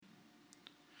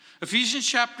Ephesians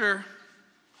chapter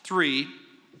 3,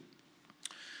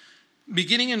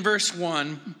 beginning in verse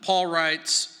 1, Paul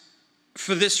writes,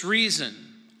 "For this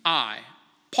reason, I,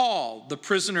 Paul, the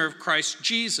prisoner of Christ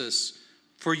Jesus,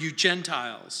 for you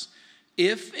Gentiles,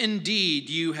 if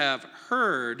indeed you have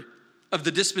heard of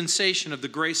the dispensation of the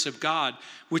grace of God,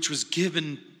 which was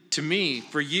given to me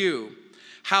for you,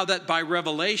 how that by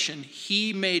revelation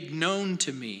he made known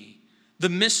to me the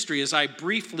mystery, as I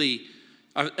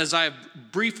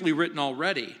have briefly written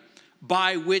already,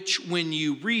 by which when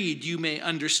you read you may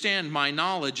understand my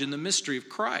knowledge in the mystery of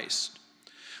Christ,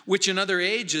 which in other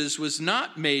ages was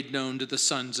not made known to the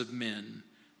sons of men,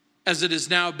 as it has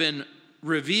now been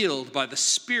revealed by the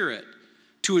Spirit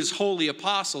to his holy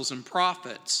apostles and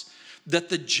prophets, that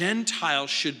the Gentiles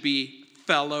should be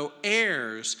fellow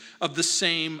heirs of the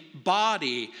same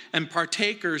body and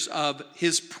partakers of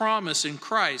his promise in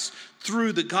Christ,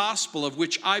 through the gospel of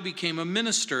which I became a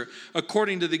minister,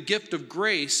 according to the gift of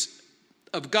grace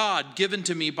of God given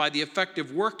to me by the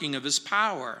effective working of his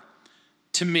power.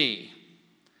 To me,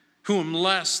 who am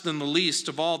less than the least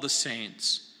of all the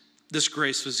saints, this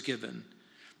grace was given,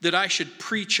 that I should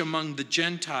preach among the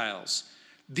Gentiles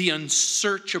the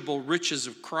unsearchable riches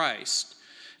of Christ,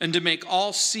 and to make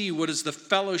all see what is the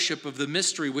fellowship of the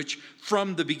mystery which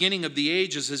from the beginning of the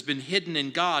ages has been hidden in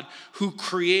God, who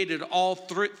created all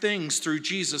things through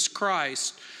Jesus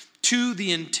Christ, to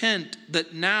the intent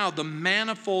that now the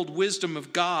manifold wisdom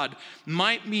of God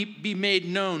might be made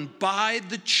known by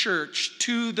the church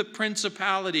to the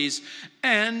principalities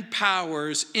and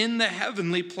powers in the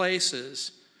heavenly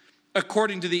places,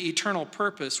 according to the eternal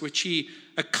purpose which he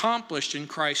accomplished in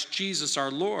Christ Jesus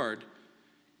our Lord,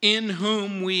 in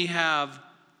whom we have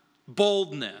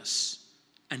boldness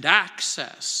and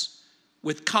access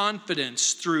with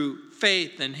confidence through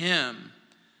faith in him.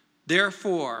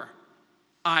 Therefore,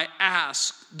 I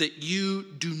ask that you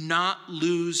do not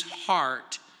lose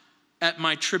heart at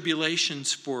my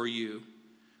tribulations for you,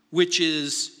 which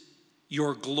is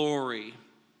your glory."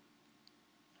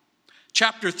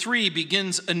 Chapter 3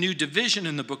 begins a new division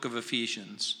in the book of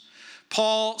Ephesians.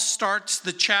 Paul starts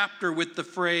the chapter with the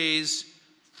phrase,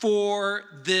 "for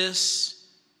this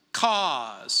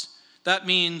cause." That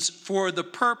means for the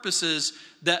purposes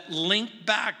that link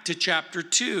back to chapter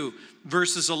 2,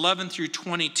 verses 11 through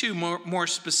 22, more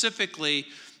specifically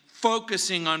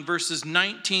focusing on verses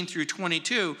 19 through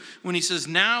 22, when he says,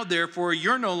 "Now, therefore,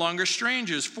 you're no longer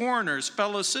strangers, foreigners,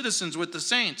 fellow citizens with the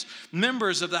saints,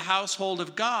 members of the household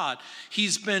of God."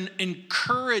 He's been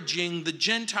encouraging the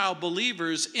Gentile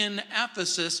believers in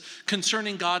Ephesus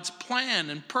concerning God's plan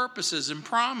and purposes and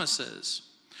promises.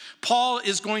 Paul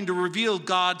is going to reveal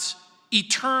God's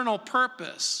eternal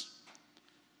purpose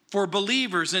for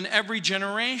believers in every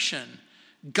generation.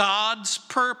 God's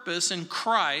purpose in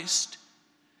Christ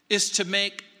is to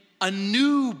make a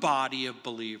new body of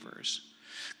believers.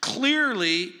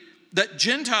 Clearly, that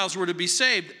Gentiles were to be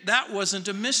saved, that wasn't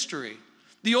a mystery.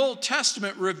 The Old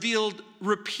Testament revealed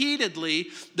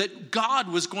repeatedly that God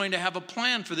was going to have a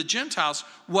plan for the Gentiles.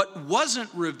 What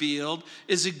wasn't revealed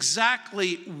is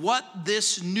exactly what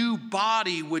this new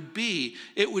body would be.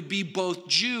 It would be both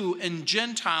Jew and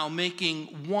Gentile,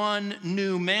 making one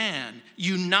new man,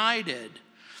 united.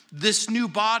 This new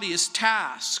body is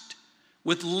tasked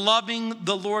with loving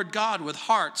the Lord God with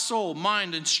heart, soul,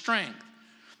 mind, and strength.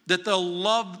 That they'll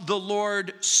love the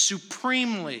Lord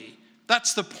supremely.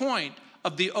 That's the point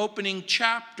of the opening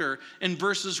chapter in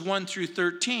verses 1 through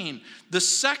 13. The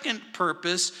second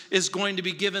purpose is going to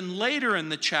be given later in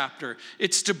the chapter.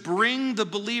 It's to bring the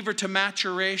believer to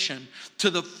maturation, to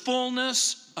the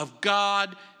fullness of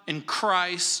God in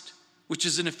Christ, which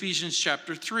is in Ephesians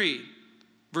chapter 3,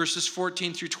 verses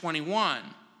 14 through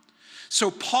 21. So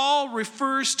Paul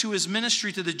refers to his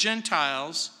ministry to the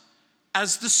Gentiles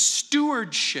as the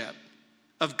stewardship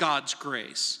of God's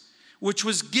grace, which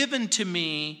was given to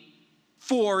me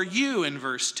for you in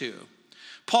verse 2.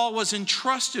 Paul was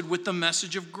entrusted with the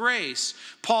message of grace.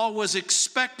 Paul was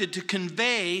expected to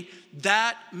convey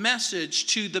that message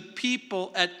to the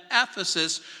people at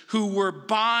Ephesus, who were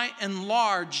by and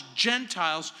large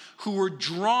Gentiles who were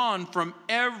drawn from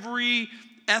every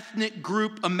ethnic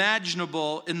group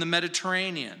imaginable in the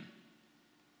Mediterranean.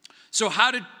 So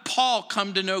how did Paul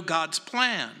come to know God's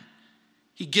plan?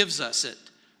 He gives us it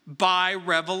by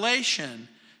revelation.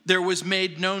 There was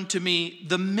made known to me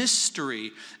the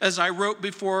mystery, as I wrote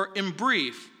before in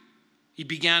brief. He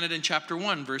began it in chapter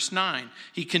 1, verse 9.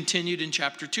 He continued in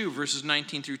chapter 2, verses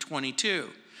 19 through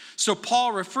 22. So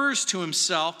Paul refers to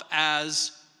himself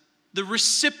as the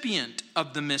recipient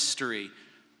of the mystery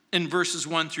in verses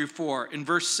 1 through 4, in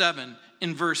verse 7,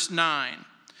 in verse 9.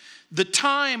 The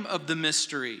time of the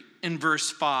mystery in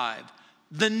verse 5.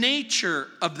 The nature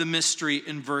of the mystery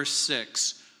in verse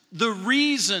 6. The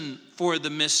reason for the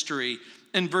mystery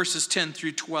in verses 10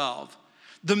 through 12.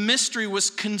 The mystery was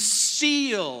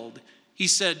concealed, he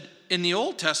said in the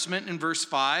Old Testament in verse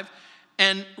 5,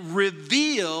 and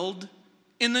revealed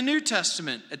in the New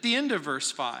Testament at the end of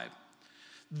verse 5.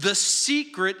 The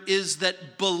secret is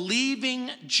that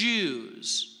believing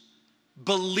Jews,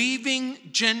 believing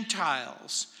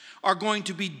Gentiles are going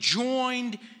to be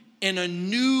joined in a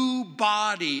new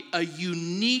body, a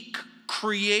unique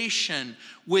creation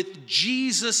with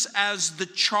Jesus as the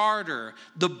charter,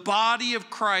 the body of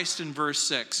Christ in verse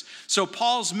 6. So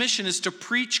Paul's mission is to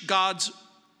preach God's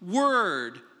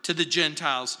word to the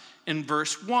Gentiles in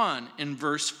verse 1, in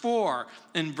verse 4,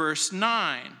 in verse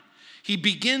 9. He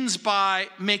begins by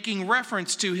making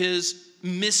reference to his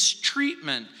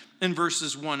mistreatment in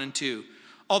verses 1 and 2.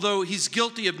 Although he's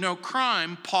guilty of no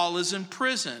crime, Paul is in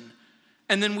prison.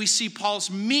 And then we see Paul's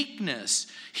meekness.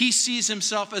 He sees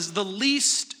himself as the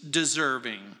least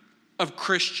deserving of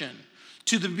Christian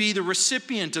to be the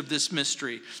recipient of this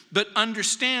mystery, but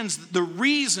understands the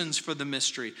reasons for the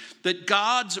mystery, that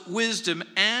God's wisdom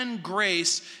and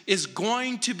grace is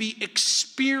going to be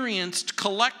experienced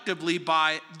collectively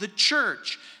by the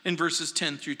church in verses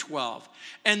 10 through 12,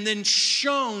 and then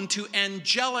shown to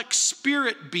angelic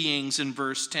spirit beings in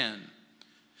verse 10.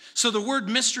 So the word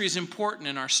mystery is important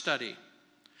in our study.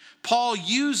 Paul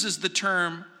uses the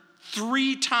term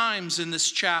 3 times in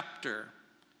this chapter.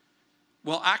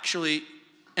 Well, actually,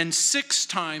 and 6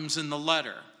 times in the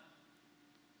letter.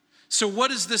 So what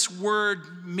does this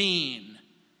word mean?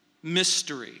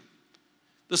 Mystery.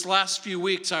 This last few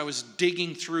weeks I was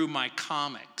digging through my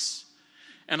comics,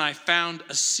 and I found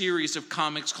a series of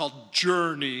comics called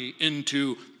Journey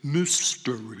into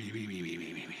Mystery.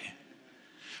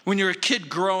 When you're a kid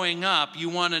growing up, you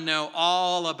want to know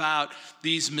all about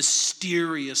these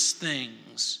mysterious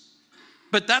things.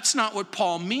 But that's not what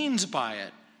Paul means by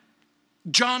it.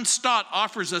 John Stott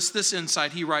offers us this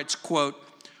insight. He writes, quote,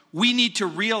 "We need to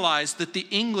realize that the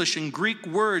English and Greek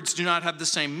words do not have the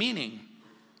same meaning.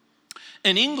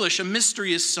 In English, a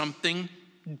mystery is something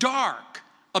dark,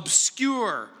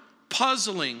 obscure,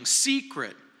 puzzling,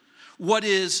 secret. What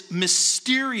is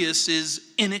mysterious is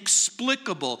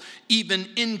inexplicable, even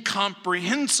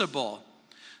incomprehensible.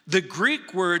 The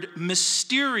Greek word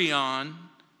mysterion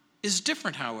is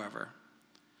different, however.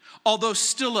 Although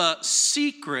still a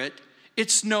secret,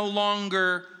 it's no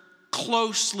longer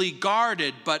closely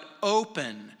guarded, but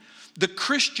open. The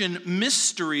Christian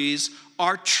mysteries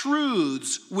are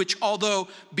truths which, although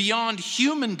beyond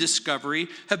human discovery,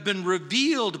 have been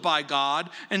revealed by God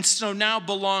and so now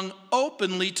belong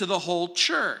openly to the whole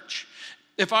church."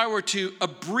 If I were to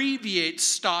abbreviate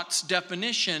Stott's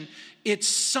definition, it's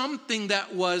something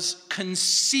that was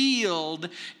concealed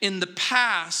in the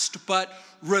past, but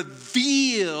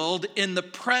revealed in the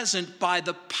present by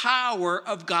the power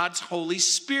of God's Holy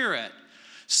Spirit.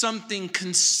 Something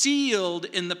concealed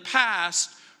in the past,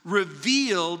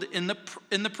 revealed in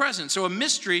the present. So a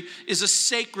mystery is a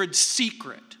sacred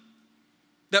secret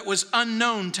that was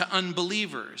unknown to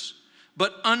unbelievers,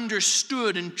 but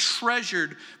understood and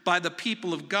treasured by the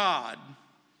people of God.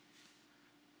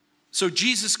 So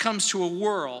Jesus comes to a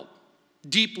world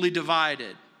deeply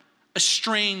divided,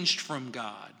 estranged from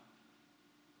God,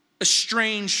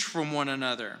 estranged from one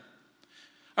another.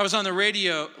 I was on the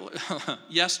radio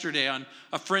yesterday on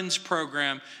a friend's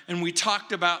program, and we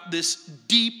talked about this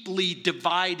deeply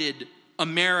divided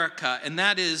America, and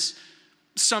that is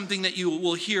something that you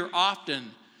will hear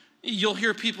often. You'll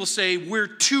hear people say, we're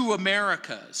 2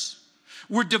 Americas.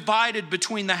 We're divided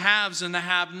between the haves and the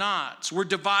have-nots. We're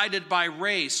divided by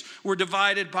race. We're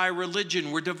divided by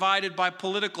religion. We're divided by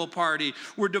political party.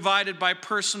 We're divided by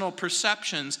personal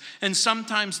perceptions. And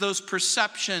sometimes those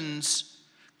perceptions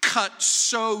cut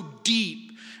so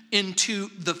deep into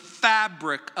the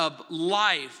fabric of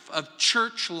life, of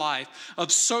church life,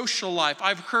 of social life.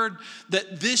 I've heard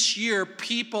that this year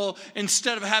people,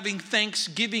 instead of having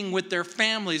Thanksgiving with their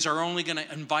families, are only going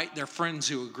to invite their friends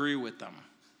who agree with them.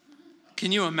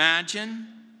 Can you imagine?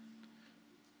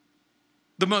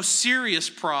 The most serious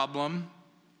problem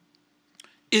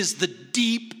is the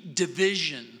deep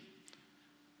division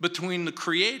between the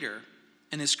Creator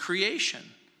and his creation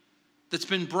that's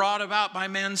been brought about by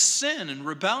man's sin and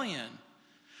rebellion.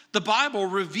 The Bible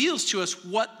reveals to us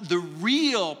what the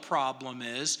real problem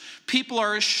is. People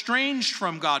are estranged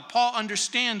from God. Paul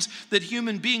understands that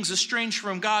human beings estranged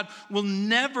from God will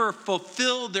never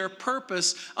fulfill their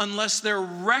purpose unless they're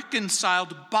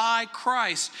reconciled by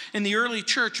Christ. In the early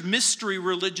church, mystery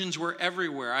religions were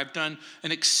everywhere. I've done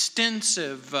an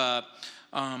extensive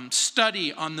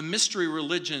study on the mystery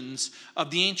religions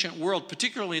of the ancient world,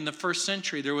 particularly in the first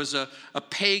century. There was a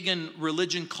pagan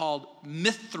religion called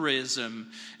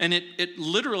Mithraism, and it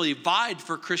literally vied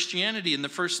for Christianity in the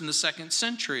first and the second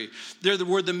century. There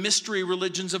were the mystery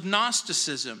religions of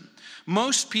Gnosticism.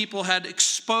 Most people had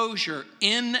exposure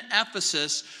in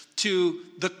Ephesus to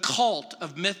the cult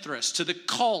of Mithras, to the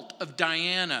cult of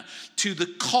Diana, to the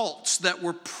cults that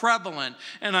were prevalent.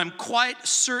 And I'm quite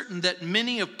certain that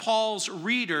many of Paul's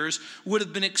readers would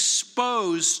have been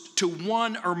exposed to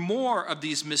one or more of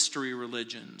these mystery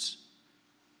religions.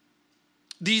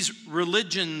 These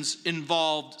religions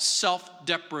involved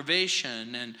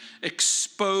self-deprivation and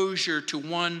exposure to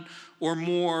one or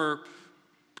more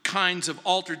kinds of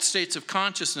altered states of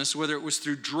consciousness, whether it was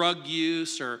through drug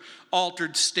use or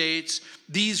altered states.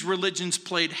 These religions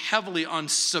played heavily on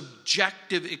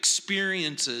subjective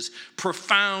experiences,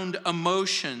 profound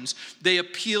emotions. They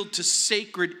appealed to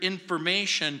sacred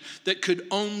information that could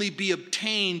only be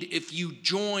obtained if you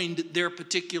joined their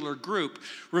particular group.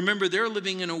 Remember, they're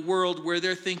living in a world where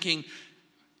they're thinking,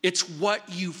 it's what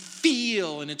you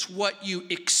feel and it's what you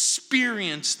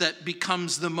experience that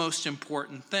becomes the most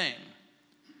important thing.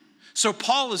 So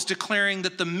Paul is declaring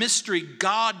that the mystery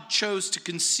God chose to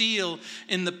conceal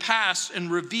in the past and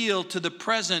reveal to the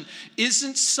present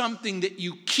isn't something that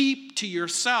you keep to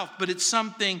yourself, but it's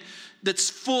something that's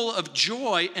full of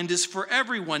joy and is for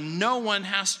everyone. No one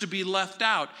has to be left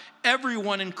out.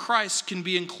 Everyone in Christ can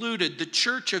be included. The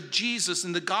church of Jesus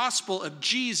and the gospel of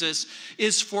Jesus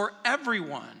is for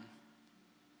everyone.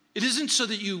 It isn't so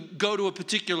that you go to a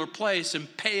particular place and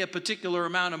pay a particular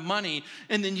amount of money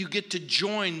and then you get to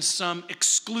join some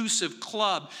exclusive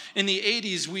club. In the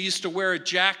 80s, we used to wear a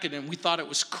jacket and we thought it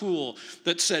was cool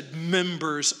that said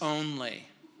members only.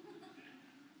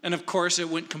 And of course, it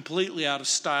went completely out of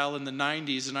style in the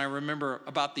 90s. And I remember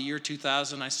about the year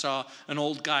 2000, I saw an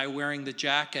old guy wearing the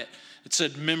jacket. It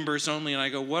said members only. And I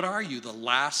go, what are you, the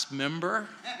last member?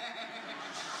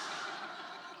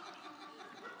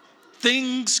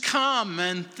 Things come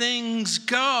and things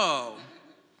go.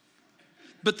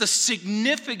 But the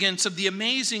significance of the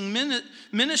amazing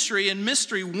ministry and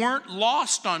mystery weren't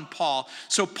lost on Paul.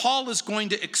 So Paul is going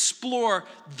to explore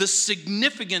the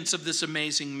significance of this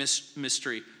amazing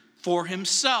mystery for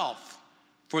himself,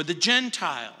 for the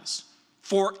Gentiles,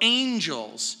 for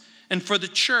angels, and for the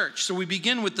church. So we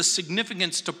begin with the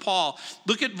significance to Paul.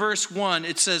 Look at verse 1.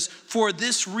 It says, "For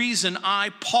this reason I,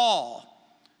 Paul,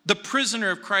 the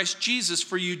prisoner of Christ Jesus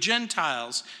for you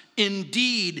Gentiles,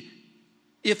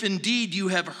 if indeed you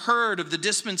have heard of the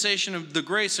dispensation of the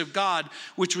grace of God,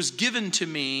 which was given to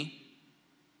me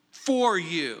for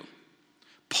you."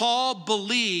 Paul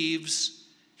believes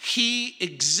he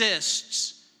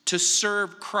exists to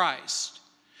serve Christ.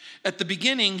 At the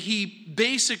beginning, he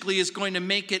basically is going to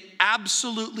make it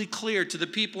absolutely clear to the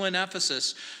people in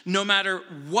Ephesus, no matter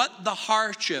what the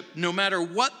hardship, no matter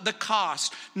what the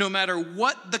cost, no matter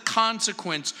what the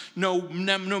consequence, no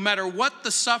matter what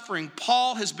the suffering,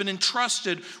 Paul has been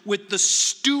entrusted with the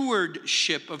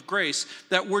stewardship of grace.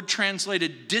 That word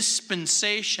translated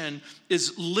dispensation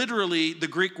is literally the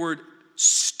Greek word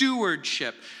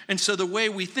stewardship. And so the way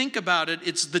we think about it,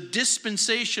 it's the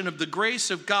dispensation of the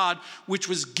grace of God, which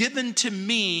was given to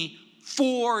me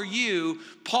for you.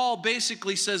 Paul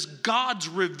basically says, God's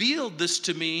revealed this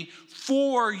to me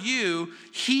for you.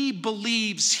 He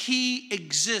believes he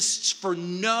exists for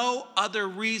no other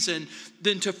reason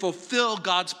than to fulfill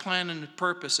God's plan and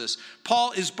purposes.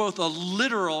 Paul is both a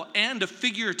literal and a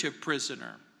figurative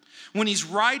prisoner. When he's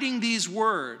writing these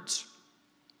words,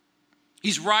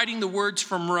 he's writing the words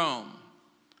from Rome.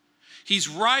 He's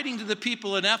writing to the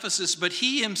people in Ephesus, but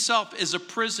he himself is a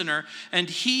prisoner, and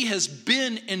he has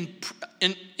been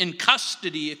in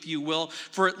custody, if you will,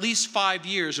 for at least 5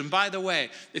 years. And by the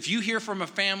way, if you hear from a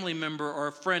family member or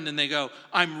a friend and they go,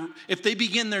 if they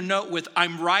begin their note with,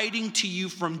 "I'm writing to you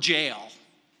from jail,"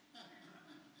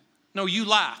 no, you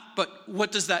laugh, but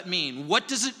what does that mean? What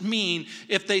does it mean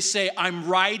if they say, "I'm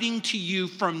writing to you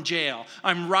from jail.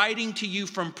 I'm writing to you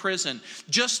from prison"?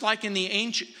 Just like in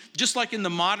the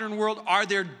modern world, are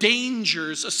there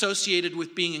dangers associated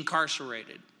with being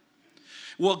incarcerated?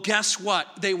 Well, guess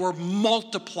what? They were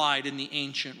multiplied in the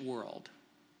ancient world.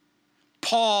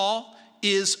 Paul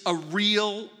is a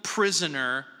real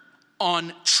prisoner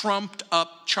on trumped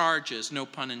up charges, no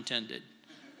pun intended.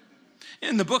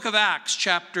 In the book of Acts,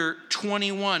 chapter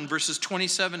 21, verses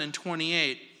 27 and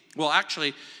 28, well,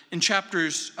 actually, in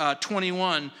chapters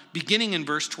 21, beginning in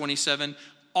verse 27,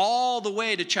 all the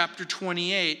way to chapter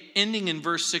 28, ending in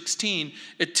verse 16,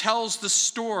 it tells the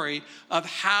story of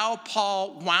how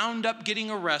Paul wound up getting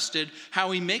arrested,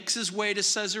 how he makes his way to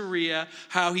Caesarea,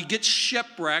 how he gets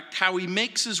shipwrecked, how he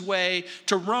makes his way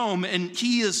to Rome, and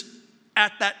he is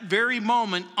at that very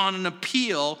moment on an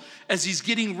appeal as he's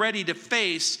getting ready to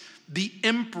face the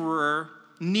Emperor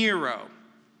Nero.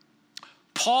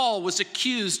 Paul was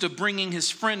accused of bringing his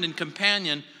friend and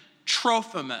companion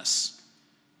Trophimus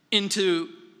into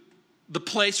the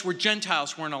place where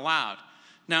Gentiles weren't allowed.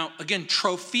 Now, again,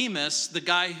 Trophimus, the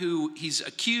guy who he's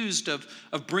accused of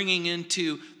bringing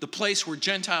into the place where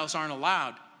Gentiles aren't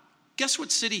allowed, guess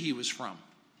what city he was from?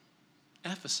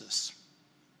 Ephesus.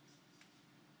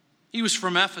 He was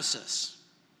from Ephesus.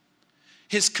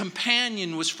 His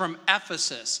companion was from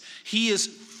Ephesus. He is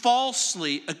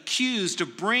falsely accused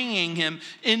of bringing him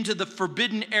into the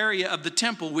forbidden area of the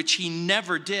temple, which he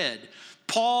never did.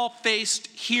 Paul faced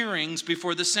hearings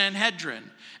before the Sanhedrin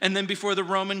and then before the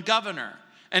Roman governor.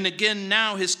 And again,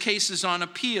 now his case is on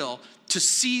appeal to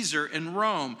Caesar in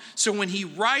Rome. So when he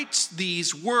writes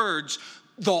these words,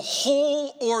 the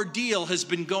whole ordeal has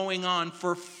been going on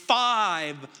for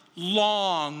 5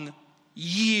 long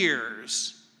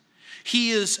years.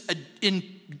 He is in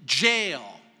jail,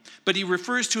 but he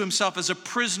refers to himself as a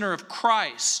prisoner of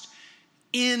Christ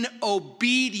in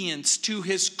obedience to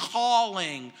his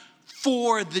calling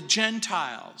for the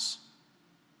Gentiles.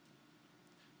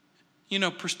 You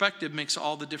know, perspective makes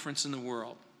all the difference in the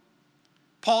world.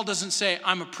 Paul doesn't say,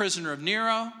 I'm a prisoner of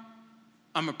Nero,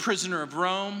 I'm a prisoner of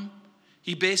Rome.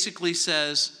 He basically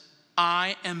says,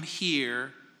 I am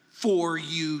here for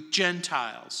you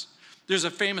Gentiles. There's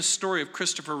a famous story of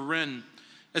Christopher Wren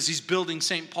as he's building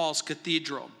St. Paul's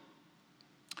Cathedral.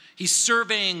 He's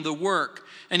surveying the work,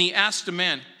 and he asked a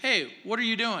man, hey, what are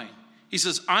you doing? He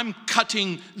says, I'm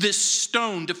cutting this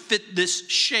stone to fit this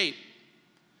shape.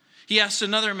 He asked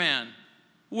another man,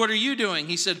 what are you doing?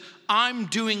 He said, I'm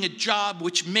doing a job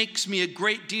which makes me a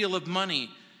great deal of money.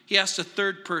 He asked a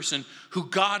third person who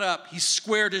got up, he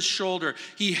squared his shoulder,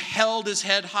 he held his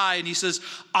head high, and he says,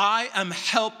 I am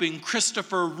helping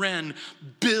Christopher Wren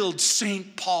build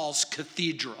St. Paul's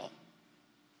Cathedral.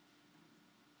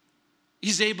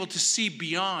 He's able to see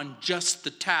beyond just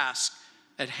the task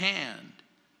at hand.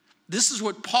 This is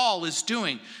what Paul is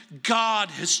doing. God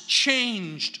has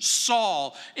changed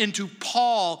Saul into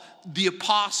Paul the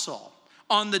Apostle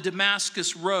on the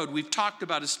Damascus Road. We've talked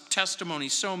about his testimony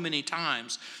so many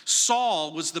times.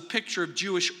 Saul was the picture of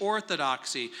Jewish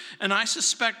orthodoxy, and I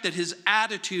suspect that his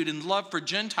attitude and love for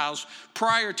Gentiles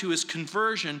prior to his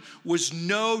conversion was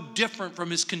no different from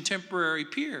his contemporary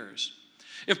peers.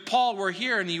 If Paul were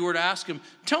here and you were to ask him,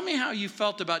 tell me how you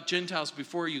felt about Gentiles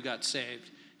before you got saved,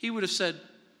 he would have said,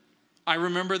 I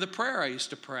remember the prayer I used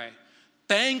to pray.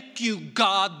 Thank you,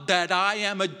 God, that I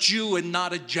am a Jew and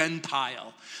not a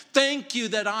Gentile. Thank you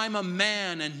that I'm a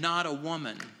man and not a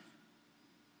woman.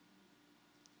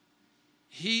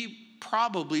 He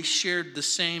probably shared the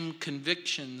same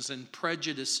convictions and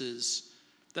prejudices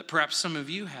that perhaps some of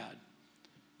you had.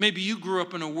 Maybe you grew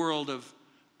up in a world of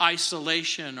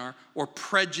isolation or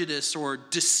prejudice or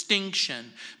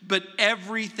distinction. But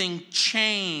everything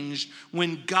changed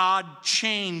when God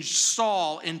changed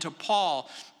Saul into Paul.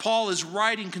 Paul is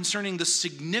writing concerning the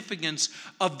significance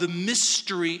of the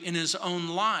mystery in his own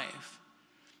life.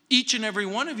 Each and every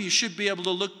one of you should be able to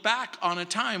look back on a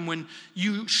time when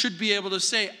you should be able to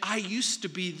say, I used to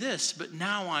be this, but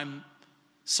now I'm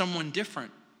someone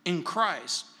different in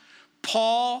Christ.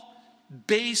 Paul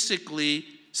basically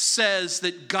says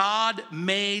that God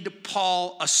made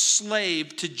Paul a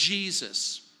slave to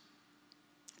Jesus.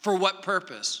 For what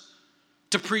purpose?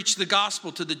 To preach the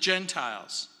gospel to the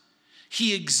Gentiles.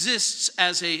 He exists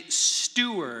as a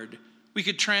steward. We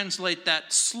could translate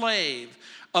that slave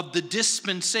of the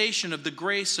dispensation of the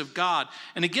grace of God.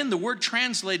 And again, the word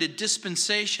translated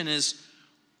dispensation is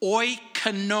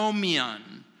oikonomion.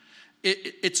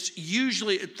 It's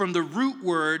usually from the root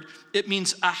word, it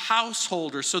means a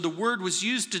householder. So the word was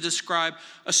used to describe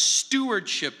a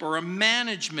stewardship or a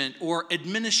management or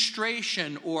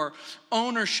administration or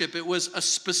ownership. It was a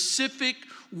specific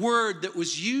word that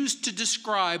was used to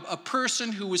describe a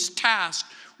person who was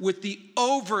tasked with the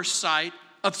oversight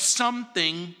of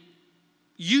something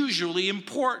usually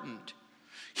important.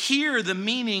 Here, the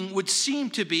meaning would seem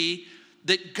to be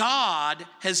that God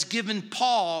has given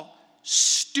Paul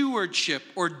stewardship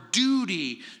or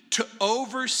duty to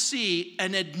oversee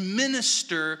and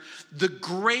administer the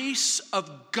grace of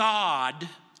God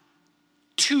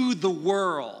to the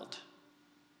world.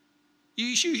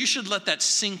 You should let that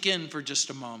sink in for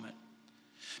just a moment.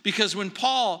 Because when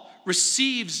Paul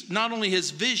receives not only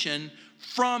his vision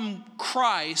from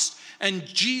Christ, and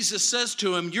Jesus says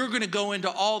to him, you're going to go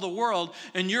into all the world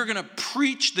and you're going to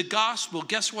preach the gospel.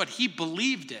 Guess what? He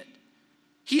believed it.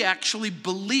 He actually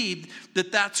believed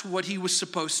that that's what he was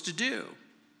supposed to do.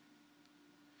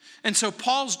 And so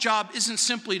Paul's job isn't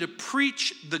simply to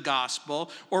preach the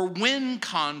gospel or win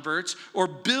converts or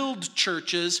build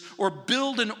churches or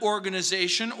build an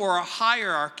organization or a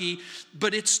hierarchy,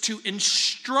 but it's to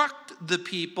instruct the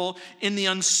people in the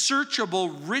unsearchable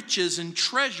riches and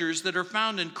treasures that are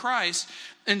found in Christ.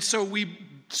 And so we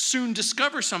soon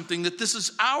discover something, that this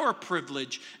is our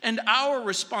privilege and our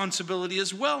responsibility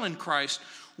as well in Christ.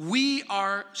 We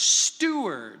are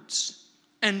stewards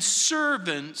and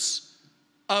servants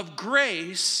of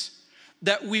grace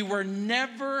that we were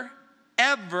never,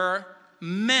 ever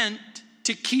meant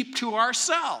to keep to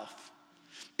ourselves.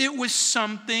 It was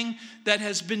something that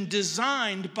has been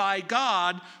designed by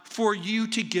God for you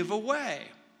to give away.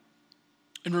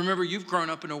 And remember, you've grown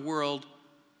up in a world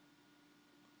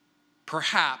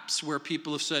perhaps where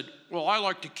people have said, well, I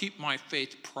like to keep my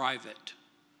faith private.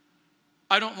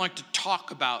 I don't like to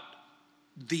talk about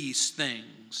these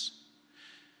things.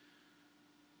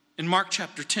 In Mark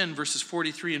chapter 10, verses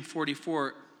 43 and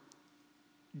 44,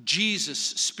 Jesus,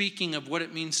 speaking of what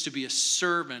it means to be a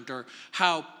servant, or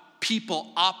how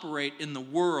people operate in the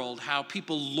world, how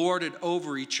people lord it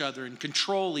over each other and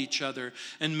control each other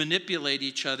and manipulate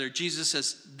each other, Jesus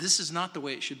says, this is not the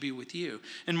way it should be with you.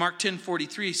 In Mark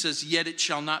 10:43, he says, yet it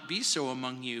shall not be so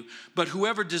among you, but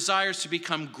whoever desires to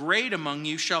become great among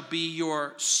you shall be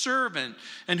your servant,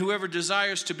 and whoever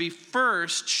desires to be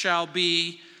first shall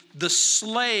be the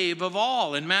slave of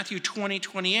all. In Matthew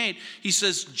 20:28, he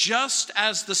says, just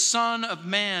as the Son of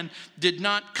Man did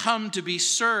not come to be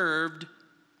served,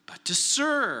 but to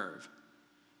serve,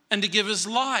 and to give his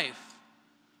life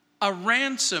a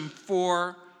ransom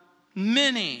for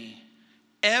many.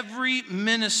 Every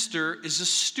minister is a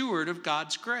steward of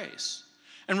God's grace.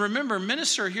 And remember,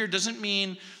 minister here doesn't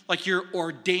mean like you're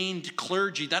ordained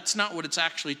clergy. That's not what it's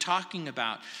actually talking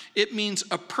about. It means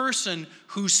a person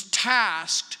who's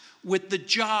tasked with the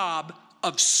job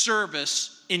of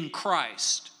service in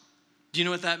Christ. Do you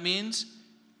know what that means?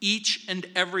 Each and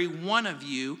every one of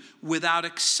you, without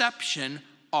exception,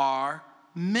 are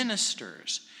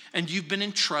ministers. And you've been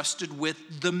entrusted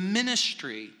with the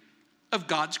ministry of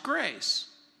God's grace.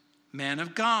 Man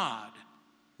of God,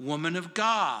 woman of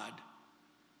God,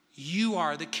 you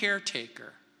are the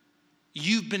caretaker.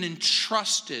 You've been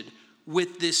entrusted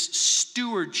with this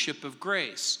stewardship of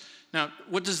grace. Now,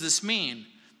 what does this mean?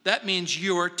 That means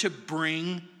you're to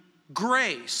bring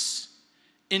grace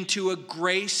into a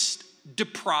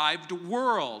grace-deprived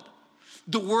world.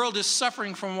 The world is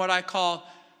suffering from what I call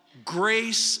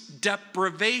grace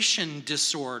deprivation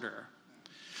disorder.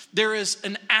 There is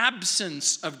an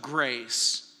absence of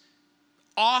grace,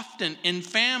 often in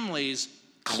families,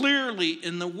 clearly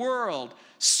in the world,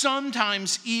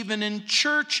 sometimes even in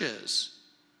churches.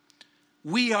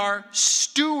 We are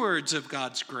stewards of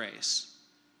God's grace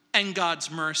and God's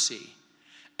mercy,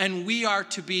 and we are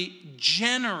to be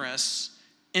generous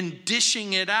in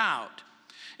dishing it out.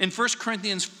 In 1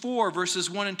 Corinthians 4, verses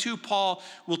 1 and 2, Paul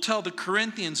will tell the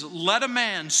Corinthians, let a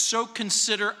man so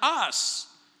consider us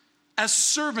as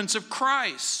servants of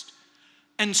Christ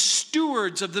and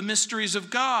stewards of the mysteries of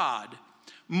God.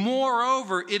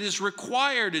 Moreover, it is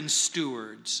required in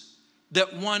stewards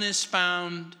that one is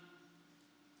found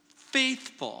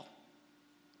faithful.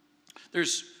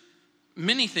 There's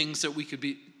many things that we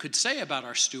could say about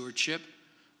our stewardship,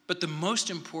 but the most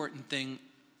important thing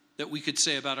that we could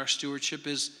say about our stewardship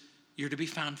is you're to be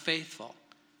found faithful.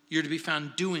 You're to be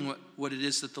found doing what it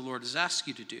is that the Lord has asked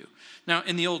you to do. Now,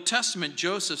 in the Old Testament,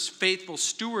 Joseph's faithful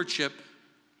stewardship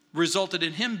resulted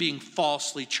in him being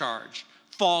falsely charged,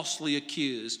 falsely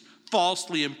accused,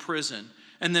 falsely imprisoned,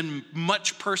 and then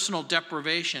much personal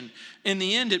deprivation. In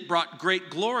the end, it brought great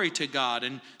glory to God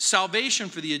and salvation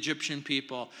for the Egyptian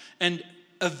people, and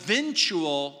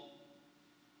eventual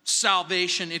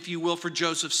salvation, if you will, for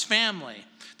Joseph's family.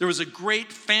 There was a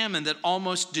great famine that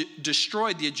almost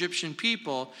destroyed the Egyptian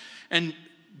people, and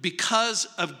because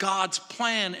of God's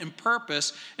plan and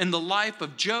purpose in the life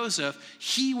of Joseph,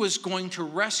 he was going to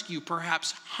rescue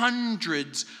perhaps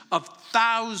hundreds of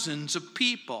thousands of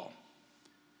people.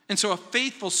 And so a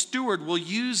faithful steward will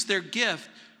use their gift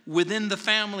within the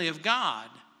family of God.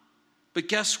 But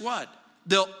guess what?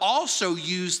 They'll also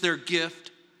use their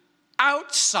gift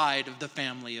outside of the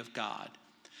family of God.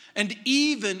 And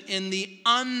even in the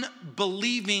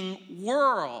unbelieving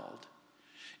world,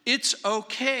 it's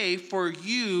okay for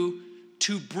you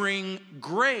to bring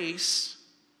grace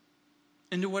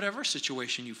into whatever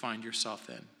situation you find yourself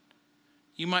in.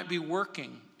 You might be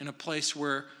working in a place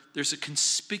where there's a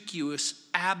conspicuous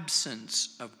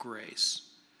absence of grace.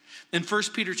 In 1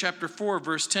 Peter chapter 4,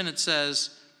 verse 10, it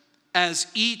says, as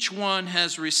each one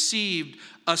has received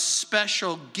a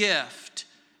special gift,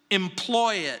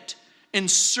 employ it in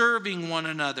serving one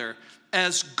another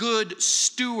as good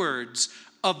stewards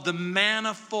of the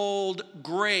manifold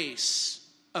grace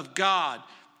of God.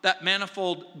 That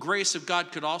manifold grace of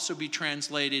God could also be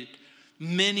translated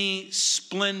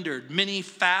many-splendored,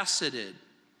 many-faceted.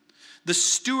 The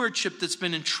stewardship that's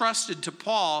been entrusted to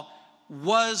Paul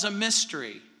was a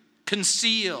mystery,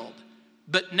 concealed,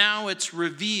 but now it's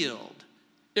revealed.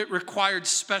 It required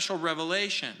special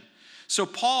revelation. So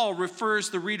Paul refers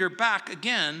the reader back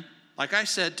again, like I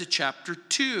said, to chapter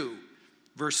 2,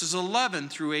 verses 11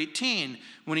 through 18,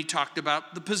 when he talked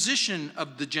about the position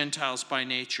of the Gentiles by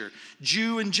nature.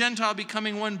 Jew and Gentile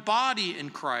becoming one body in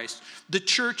Christ. The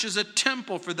church is a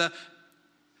temple for the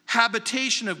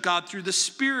habitation of God through the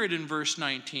Spirit in verse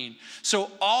 19. So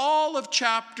all of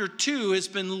chapter 2 has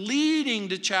been leading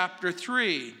to chapter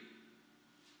 3.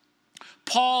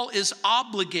 Paul is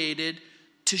obligated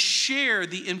to share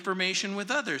the information with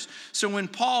others. So when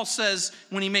Paul says,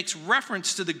 when he makes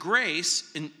reference to the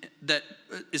grace that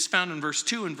is found in verse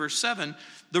 2 and verse 7,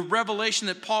 the revelation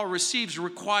that Paul receives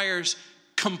requires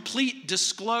complete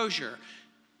disclosure.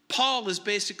 Paul is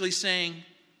basically saying,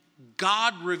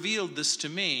 God revealed this to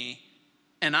me,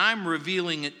 and I'm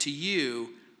revealing it to you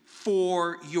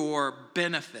for your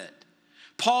benefit.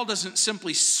 Paul doesn't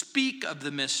simply speak of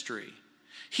the mystery.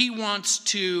 He wants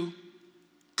to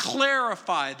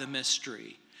clarify the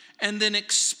mystery and then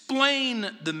explain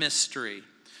the mystery.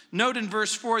 Note in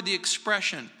verse 4 the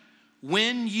expression,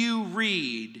 when you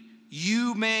read,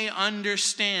 you may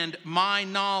understand my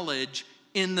knowledge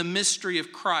in the mystery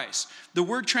of Christ. The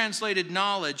word translated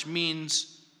knowledge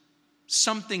means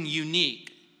something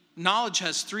unique. Knowledge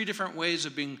has 3 different ways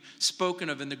of being spoken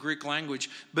of in the Greek language,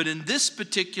 but in this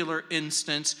particular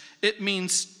instance, it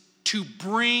means to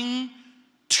bring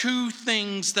 2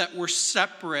 things that were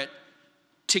separate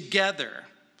together.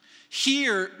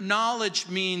 Here, knowledge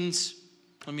means,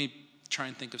 let me try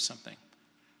and think of something,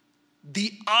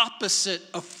 the opposite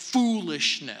of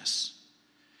foolishness.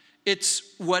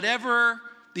 It's whatever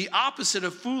the opposite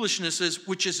of foolishness is,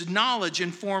 which is knowledge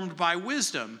informed by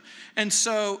wisdom. And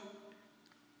so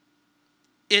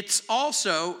it's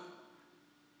also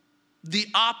the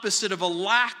opposite of a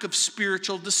lack of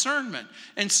spiritual discernment.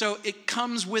 And so it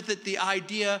comes with it the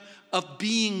idea of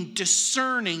being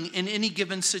discerning in any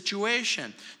given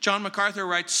situation. John MacArthur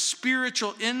writes,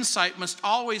 spiritual insight must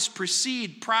always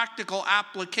precede practical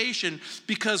application,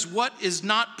 because what is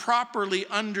not properly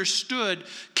understood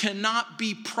cannot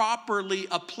be properly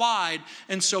applied.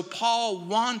 And so Paul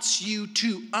wants you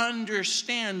to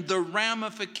understand the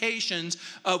ramifications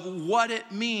of what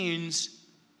it means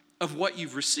of what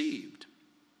you've received.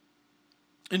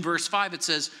 In verse 5 it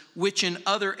says, which in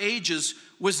other ages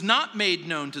was not made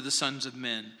known to the sons of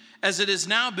men, as it has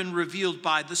now been revealed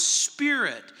by the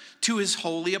Spirit to his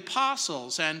holy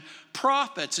apostles and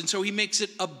prophets. And so he makes it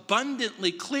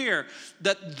abundantly clear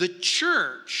that the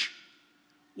church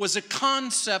was a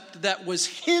concept that was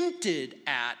hinted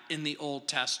at in the Old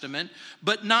Testament,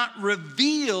 but not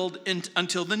revealed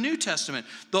until the New Testament.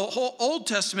 The whole Old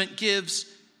Testament gives,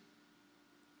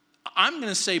 I'm going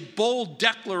to say, bold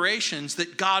declarations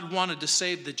that God wanted to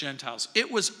save the Gentiles.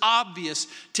 It was obvious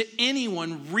to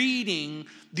anyone reading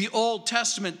the Old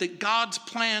Testament that God's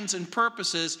plans and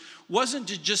purposes wasn't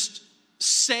to just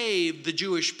save the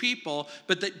Jewish people,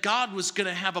 but that God was going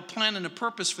to have a plan and a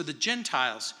purpose for the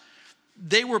Gentiles.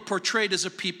 They were portrayed as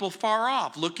a people far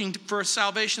off, looking for a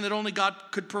salvation that only God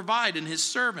could provide in his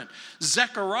servant.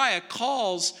 Zechariah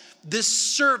calls this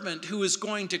servant who is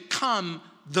going to come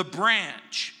the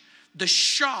branch. The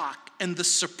shock and the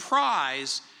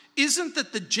surprise isn't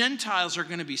that the Gentiles are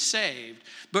going to be saved,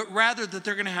 but rather that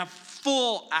they're going to have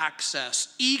full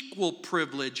access, equal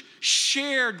privilege,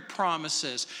 shared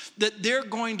promises, that they're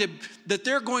going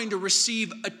to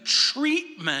receive a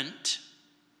treatment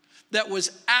that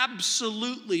was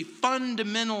absolutely,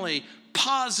 fundamentally,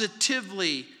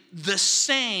 positively the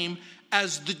same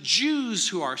as the Jews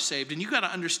who are saved. And you got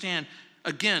to understand,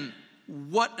 again,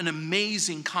 what an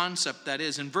amazing concept that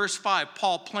is. In verse 5,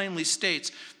 Paul plainly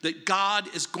states that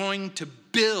God is going to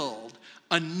build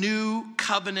a new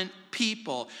covenant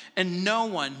people. And no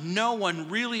one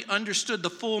really understood the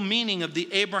full meaning of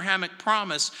the Abrahamic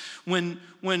promise when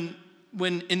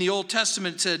in the Old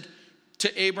Testament it said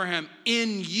to Abraham,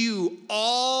 in you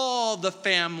all the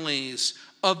families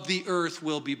of the earth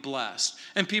will be blessed.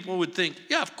 And people would think,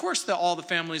 yeah, of course all the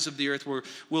families of the earth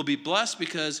will be blessed,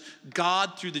 because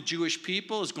God through the Jewish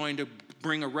people is going to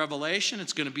bring a revelation.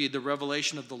 It's going to be the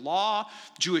revelation of the law.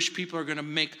 Jewish people are going to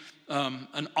make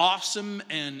an awesome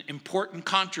and important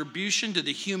contribution to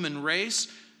the human race.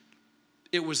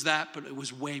 It was that, but it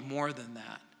was way more than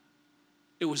that.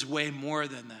 It was way more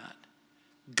than that.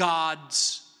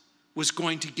 God's was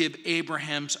going to give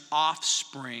Abraham's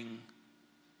offspring,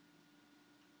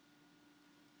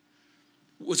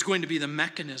 was going to be the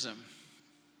mechanism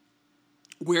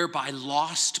whereby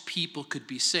lost people could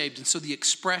be saved. And so the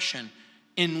expression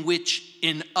in which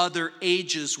in other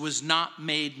ages was not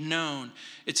made known,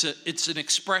 it's an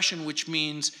expression which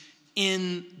means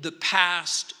in the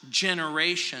past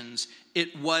generations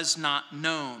it was not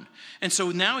known. And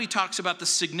so now he talks about the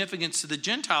significance to the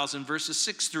Gentiles in verses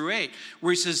 6 through 8,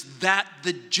 where he says that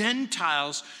the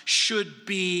Gentiles should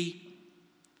be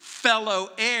fellow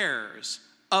heirs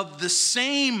of the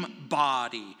same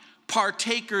body,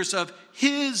 partakers of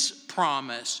his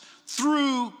promise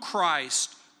through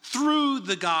Christ, through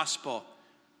the gospel.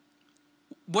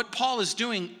 What Paul is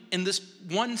doing in this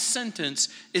one sentence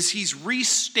is he's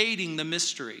restating the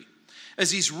mystery. As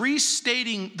he's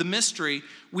restating the mystery,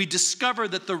 we discover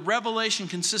that the revelation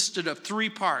consisted of three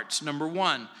parts. Number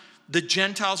one, the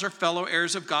Gentiles are fellow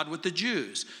heirs of God with the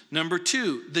Jews. Number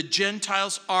two, the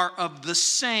Gentiles are of the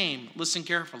same, listen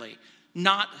carefully,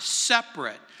 not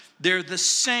separate. They're the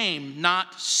same,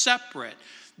 not separate.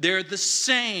 They're the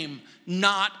same,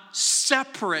 not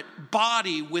separate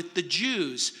body with the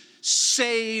Jews.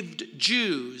 Saved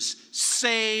Jews,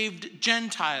 saved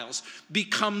Gentiles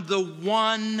become the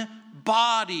one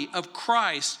body of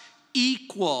Christ,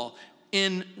 equal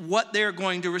in what they're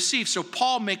going to receive. So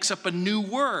Paul makes up a new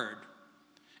word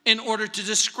in order to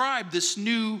describe this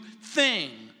new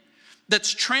thing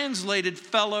that's translated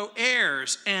fellow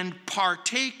heirs and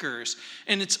partakers.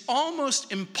 And it's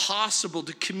almost impossible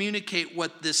to communicate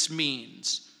what this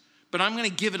means. But I'm going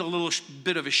to give it a little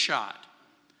bit of a shot.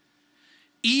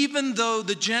 Even though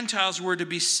the Gentiles were to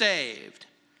be saved,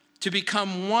 to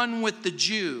become one with the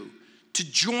Jew, to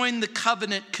join the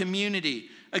covenant community,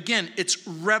 again, it's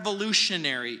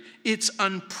revolutionary. It's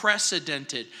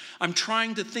unprecedented. I'm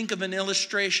trying to think of an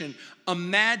illustration.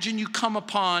 Imagine you come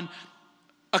upon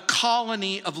a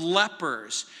colony of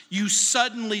lepers. You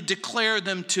suddenly declare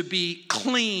them to be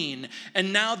clean,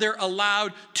 and now they're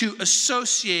allowed to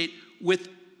associate with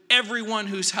everyone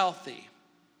who's healthy.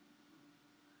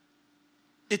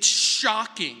 It's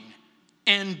shocking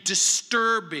and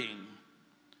disturbing.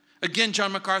 Again,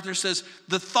 John MacArthur says,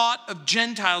 the thought of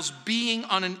Gentiles being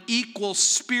on an equal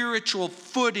spiritual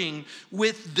footing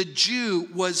with the Jew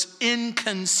was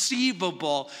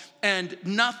inconceivable and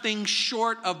nothing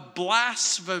short of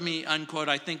blasphemy, unquote.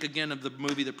 I think again of the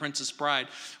movie The Princess Bride,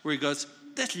 where he goes,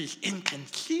 this is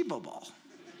inconceivable.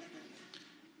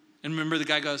 And remember the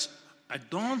guy goes, I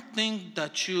don't think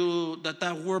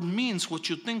that word means what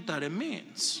you think that it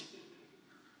means.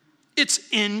 It's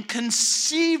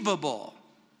inconceivable.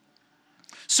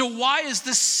 So why is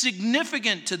this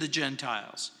significant to the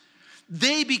Gentiles?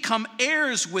 They become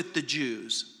heirs with the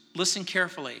Jews. Listen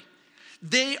carefully.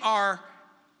 They are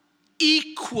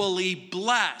equally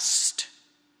blessed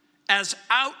as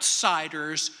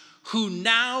outsiders who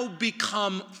now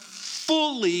become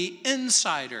fully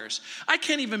insiders. I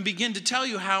can't even begin to tell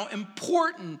you how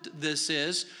important this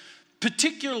is,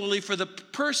 particularly for the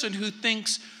person who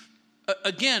thinks,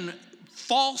 again,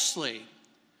 falsely,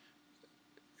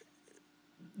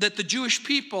 that the Jewish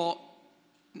people,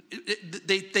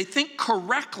 they think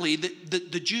correctly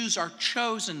that the Jews are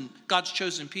chosen, God's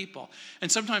chosen people.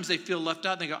 And sometimes they feel left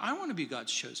out. They go, I want to be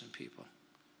God's chosen people.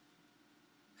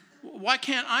 Why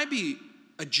can't I be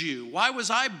a Jew? Why was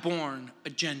I born a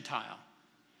Gentile?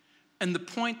 And the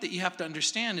point that you have to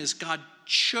understand is God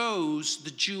chose the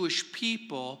Jewish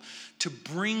people to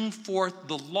bring forth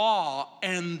the law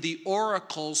and the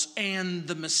oracles and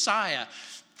the Messiah.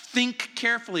 Think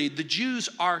carefully. The Jews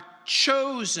are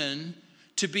chosen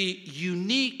to be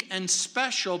unique and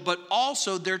special, but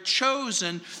also they're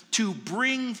chosen to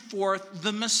bring forth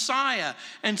the Messiah.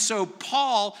 And so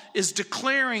Paul is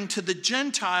declaring to the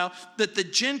Gentile that the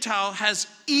Gentile has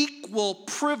equal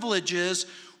privileges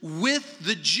with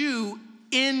the Jew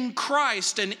in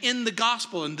Christ and in the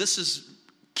gospel. And this is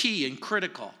key and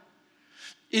critical.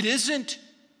 It isn't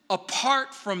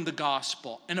apart from the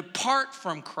gospel and apart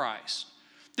from Christ.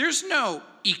 There's no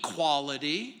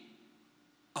equality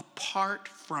apart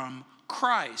from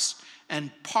Christ and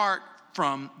apart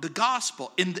from the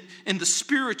gospel in the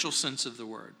spiritual sense of the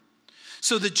word.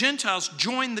 So the Gentiles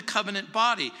join the covenant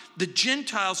body. The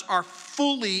Gentiles are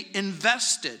fully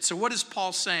invested. So what is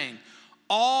Paul saying?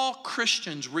 All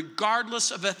Christians,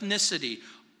 regardless of ethnicity,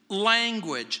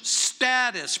 language,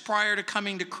 status prior to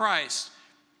coming to Christ,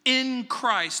 in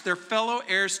Christ. They're fellow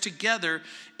heirs together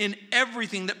in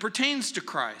everything that pertains to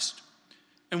Christ.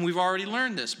 And we've already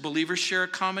learned this. Believers share a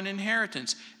common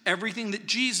inheritance. Everything that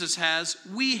Jesus has,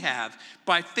 we have.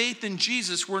 By faith in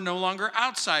Jesus, we're no longer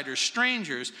outsiders,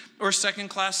 strangers, or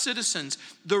second-class citizens.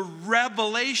 The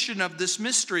revelation of this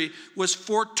mystery was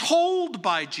foretold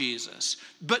by Jesus,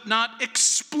 but not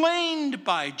explained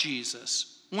by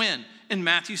Jesus. When? In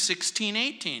Matthew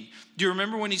 16:18. Do you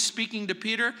remember when he's speaking to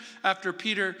Peter? After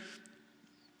Peter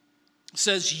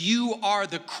says, "You are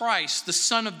the Christ, the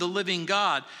Son of the living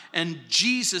God." And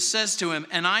Jesus says to him,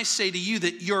 "And I say to you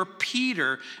that you're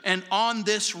Peter, and on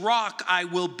this rock I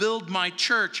will build my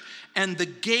church, and the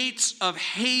gates of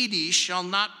Hades shall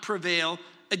not prevail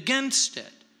against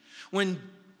it." When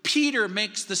Peter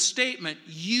makes the statement,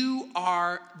 "You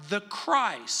are the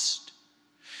Christ,"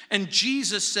 and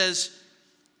Jesus says,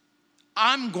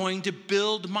 "I'm going to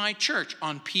build my church,"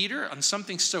 on Peter, on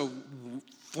something so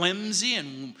flimsy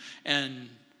and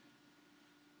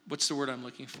what's the word I'm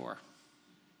looking for?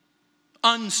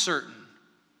 Uncertain.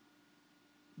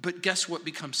 But guess what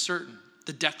becomes certain?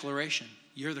 The declaration.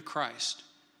 You're the Christ.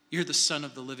 You're the Son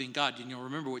of the living God. And you'll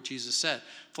remember what Jesus said.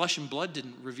 Flesh and blood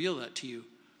didn't reveal that to you,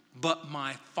 but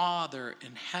my Father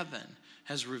in heaven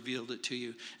has revealed it to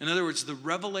you. In other words, the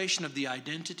revelation of the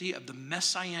identity, of the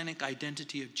messianic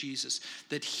identity of Jesus,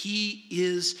 that he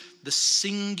is the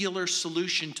singular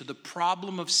solution to the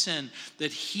problem of sin,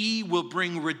 that he will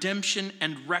bring redemption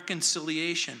and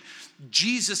reconciliation.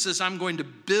 Jesus says, "I'm going to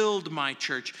build my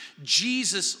church."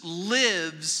 Jesus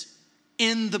lives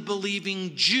in the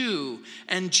believing Jew,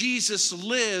 and Jesus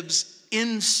lives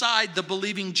inside the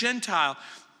believing Gentile.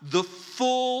 The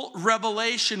full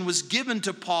revelation was given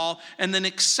to Paul and then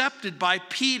accepted by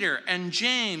Peter and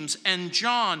James and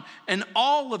John and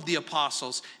all of the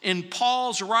apostles. In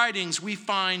Paul's writings, we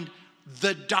find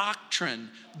the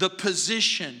doctrine, the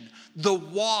position, the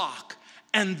walk,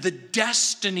 and the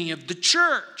destiny of the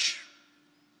church.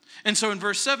 And so in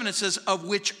verse 7 it says, "Of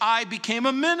which I became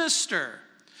a minister,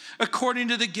 according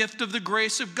to the gift of the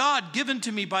grace of God given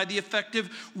to me by the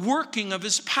effective working of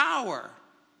his power."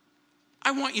 I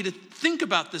want you to think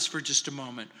about this for just a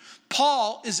moment.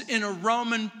 Paul is in a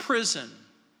Roman prison,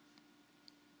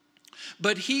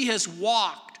 but he has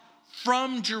walked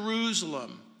from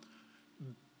Jerusalem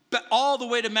all the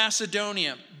way to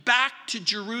Macedonia, back to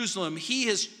Jerusalem. He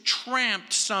has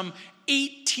tramped some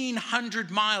 1,800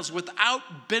 miles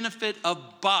without benefit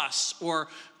of bus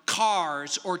or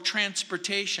cars or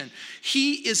transportation.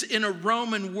 He is in a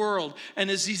Roman world, and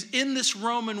as he's in this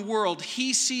Roman world,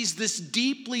 he sees this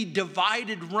deeply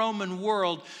divided Roman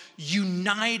world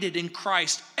united in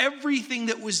Christ. Everything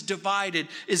that was divided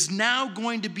is now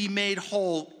going to be made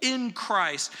whole in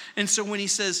Christ. And so when he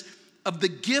says, "Of the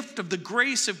gift of the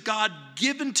grace of God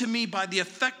given to me by the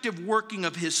effective working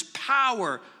of his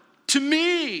power, to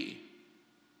me,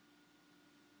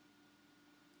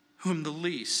 whom the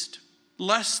least,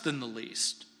 less than the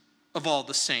least of all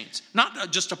the saints,"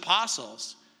 not just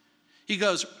apostles. He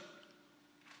goes,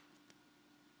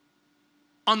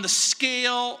 on the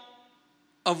scale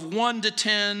of 1 to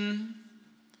 10,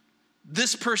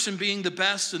 this person being the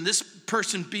best and this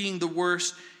person being the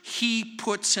worst, he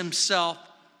puts himself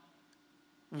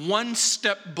one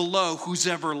step below who's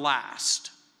ever last.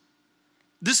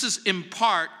 This is in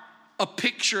part a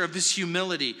picture of his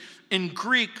humility. In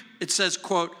Greek, it says,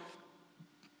 quote,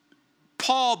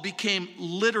 Paul became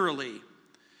literally,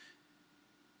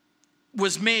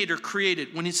 was made or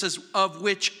created. When he says, "of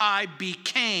which I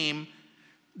became,"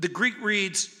 the Greek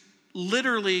reads,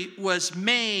 literally was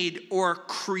made or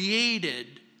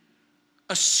created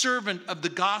a servant of the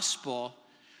gospel.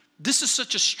 This is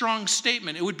such a strong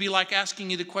statement. It would be like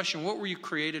asking you the question, what were you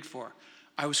created for?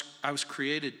 I was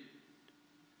created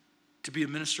to be a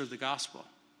minister of the gospel.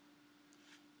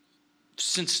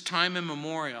 Since time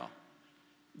immemorial,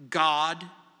 God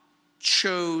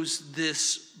chose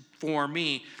this for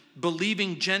me.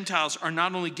 Believing Gentiles are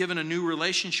not only given a new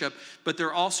relationship, but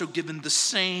they're also given the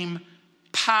same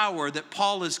power that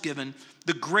Paul is given,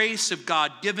 the grace of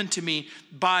God given to me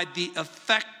by the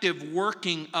effective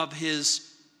working of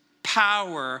his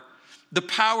power. The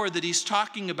power that he's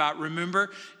talking about,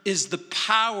 remember, is the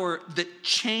power that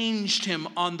changed him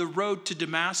on the road to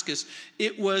Damascus.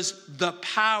 It was the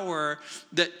power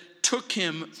that took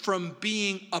him from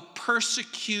being a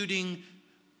persecuting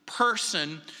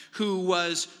person who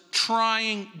was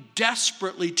trying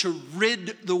desperately to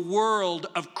rid the world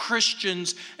of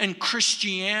Christians and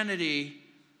Christianity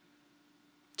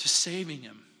to saving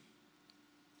him,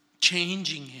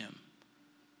 changing him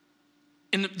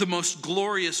in the most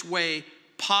glorious way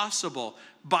possible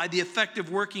by the effective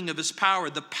working of his power.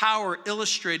 The power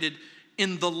illustrated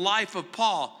in the life of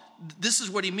Paul. This is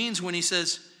what he means when he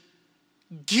says,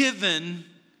 given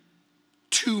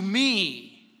to me.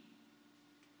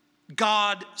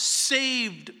 God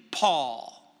saved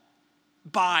Paul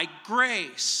by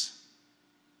grace,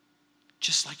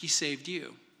 just like he saved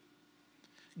you.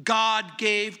 God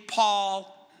gave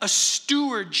Paul a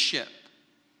stewardship,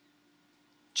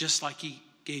 just like he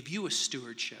gave you a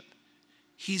stewardship.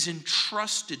 He's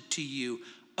entrusted to you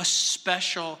a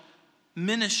special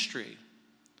ministry.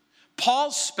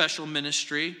 Paul's special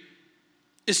ministry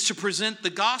is to present the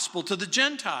gospel to the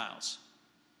Gentiles.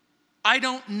 I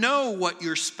don't know what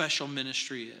your special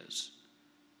ministry is,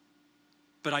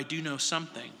 but I do know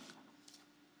something.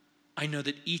 I know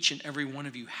that each and every one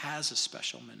of you has a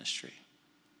special ministry.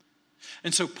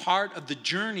 And so part of the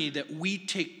journey that we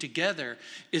take together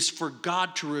is for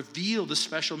God to reveal the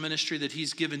special ministry that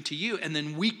he's given to you. And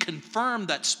then we confirm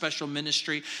that special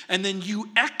ministry. And then you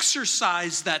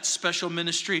exercise that special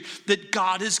ministry that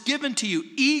God has given to you.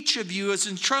 Each of you is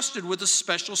entrusted with a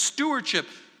special stewardship.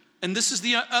 And this is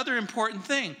the other important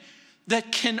thing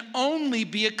that can only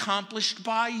be accomplished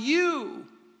by you.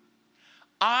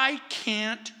 I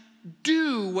can't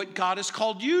do what God has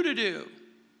called you to do.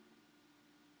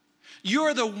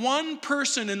 You're the one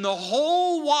person in the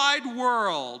whole wide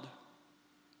world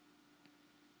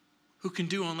who can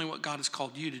do only what God has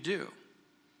called you to do.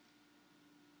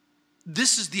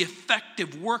 This is the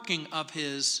effective working of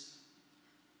his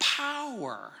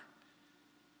power.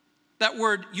 That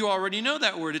word, you already know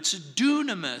that word. It's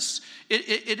dunamis.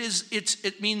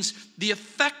 It means the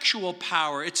effectual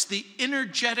power. It's the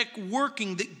energetic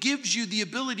working that gives you the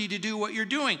ability to do what you're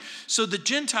doing. So the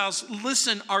Gentiles,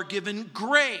 listen, are given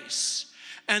grace,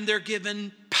 and they're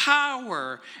given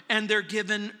power, and they're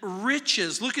given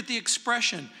riches. Look at the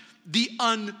expression, the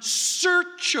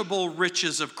unsearchable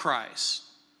riches of Christ.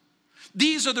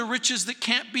 These are the riches that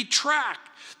can't be tracked.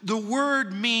 The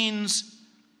word means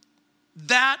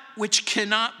that which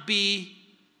cannot be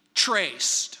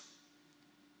traced.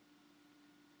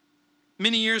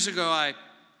 Many years ago, I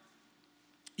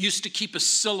used to keep a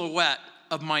silhouette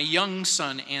of my young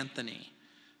son, Anthony,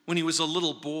 when he was a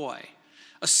little boy.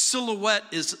 A silhouette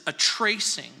is a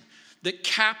tracing that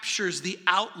captures the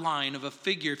outline of a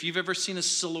figure. If you've ever seen a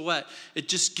silhouette, it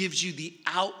just gives you the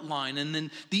outline, and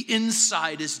then the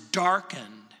inside is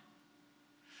darkened.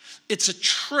 It's a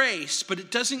trace, but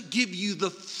it doesn't give you the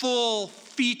full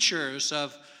features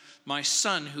of my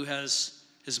son, who has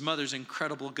his mother's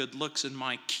incredible good looks and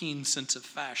my keen sense of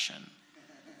fashion.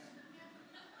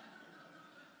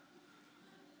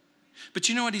 But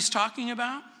you know what he's talking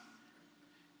about?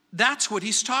 That's what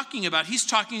he's talking about. He's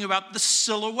talking about the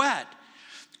silhouette.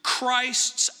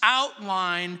 Christ's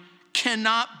outline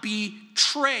cannot be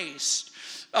traced.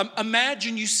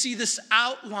 Imagine you see this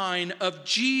outline of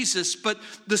Jesus, but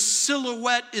the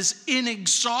silhouette is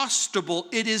inexhaustible.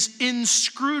 It is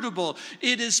inscrutable.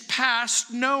 It is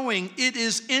past knowing. It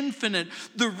is infinite.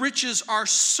 The riches are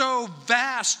so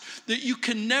vast that you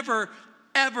can never,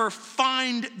 ever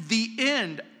find the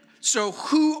end. So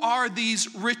who are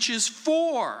these riches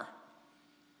for?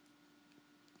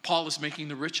 Paul is making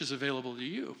the riches available to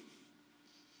you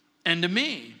and to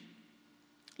me.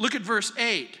 Look at verse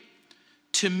 8.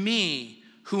 To me,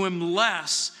 who am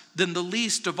less than the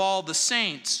least of all the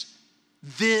saints,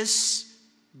 this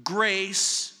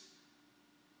grace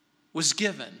was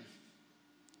given.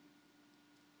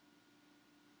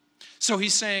 So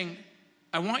he's saying,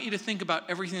 I want you to think about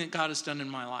everything that God has done in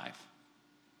my life.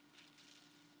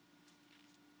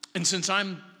 And since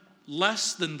I'm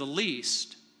less than the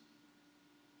least,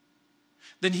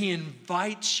 then he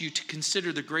invites you to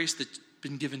consider the grace that's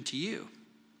been given to you.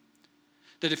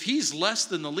 That if he's less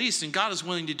than the least and God is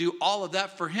willing to do all of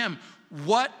that for him,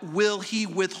 what will he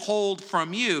withhold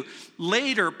from you?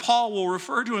 Later, Paul will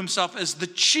refer to himself as the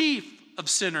chief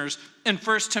of sinners in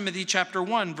 1 Timothy chapter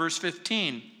 1, verse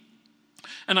 15.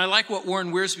 And I like what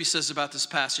Warren Wiersbe says about this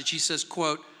passage. He says,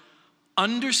 quote,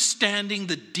 understanding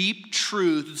the deep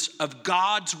truths of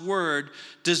God's word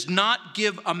does not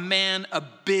give a man a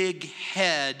big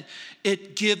head.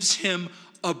 It gives him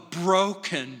a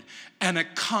broken and a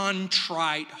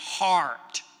contrite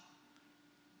heart.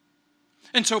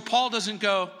 And so Paul doesn't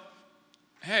go,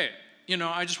 hey,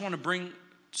 I just want to bring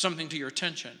something to your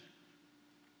attention.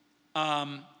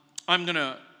 I'm going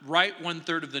to write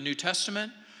 1/3 of the New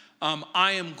Testament.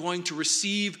 I am going to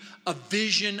receive a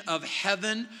vision of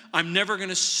heaven. I'm never going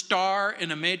to star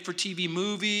in a made-for-TV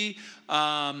movie,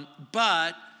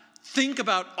 but think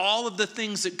about all of the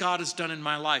things that God has done in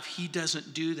my life. He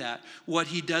doesn't do that. What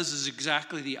he does is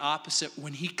exactly the opposite.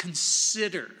 When he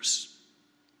considers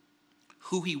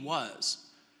who he was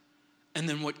and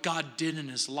then what God did in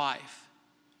his life,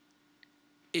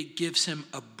 it gives him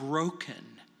a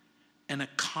broken and a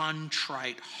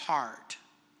contrite heart.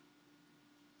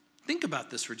 Think about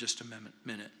this for just a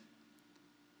minute.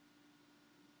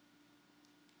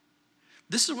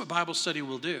 This is what Bible study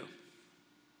will do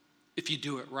if you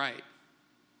do it right.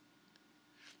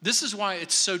 This is why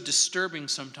it's so disturbing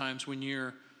sometimes when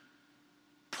you're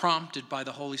prompted by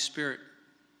the Holy Spirit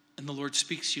and the Lord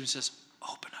speaks to you and says,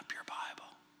 open up your Bible.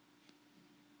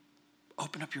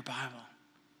 Open up your Bible.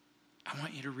 I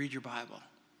want you to read your Bible.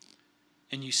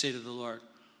 And you say to the Lord,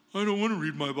 I don't want to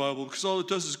read my Bible because all it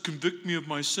does is convict me of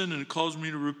my sin and it calls me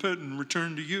to repent and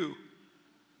return to you.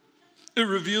 It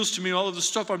reveals to me all of the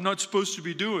stuff I'm not supposed to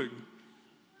be doing.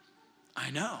 I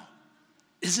know.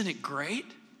 Isn't it great?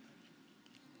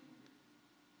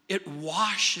 It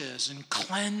washes and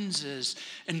cleanses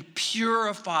and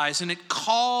purifies, and it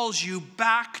calls you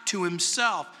back to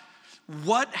himself.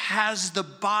 What has the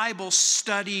Bible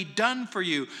study done for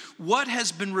you? What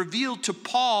has been revealed to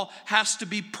Paul has to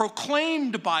be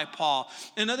proclaimed by Paul.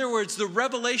 In other words, the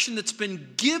revelation that's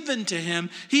been given to him,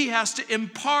 he has to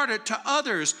impart it to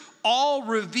others. All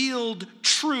revealed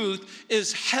truth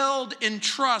is held in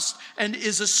trust and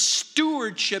is a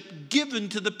stewardship given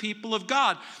to the people of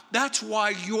God. That's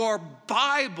why your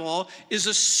Bible is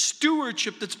a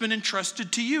stewardship that's been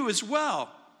entrusted to you as well.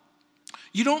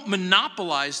 You don't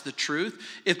monopolize the truth.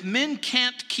 If men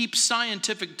can't keep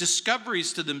scientific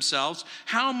discoveries to themselves,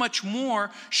 how much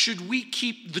more should we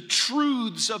keep the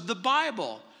truths of the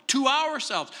Bible to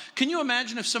ourselves? Can you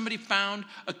imagine if somebody found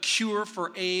a cure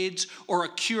for AIDS or a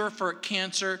cure for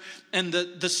cancer and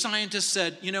the scientist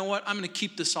said, you know what, I'm going to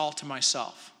keep this all to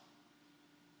myself?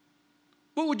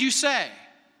 What would you say?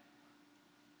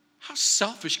 How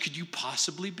selfish could you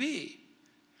possibly be?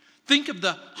 Think of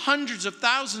the hundreds of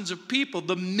thousands of people,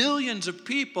 the millions of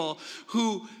people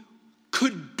who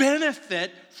could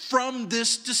benefit from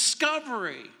this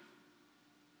discovery.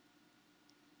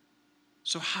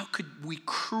 So how could we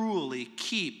cruelly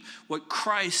keep what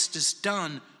Christ has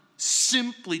done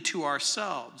simply to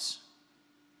ourselves?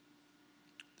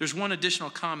 There's one additional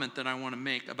comment that I want to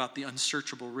make about the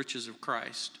unsearchable riches of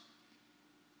Christ.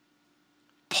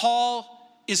 Paul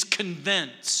is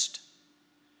convinced,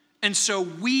 and so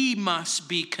we must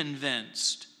be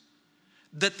convinced,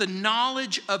 that the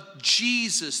knowledge of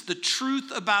Jesus, the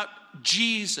truth about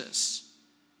Jesus,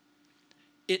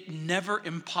 it never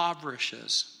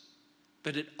impoverishes,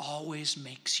 but it always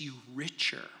makes you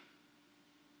richer.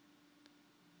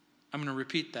 I'm going to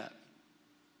repeat that.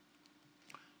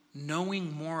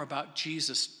 Knowing more about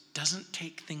Jesus doesn't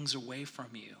take things away from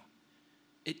you.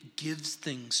 It gives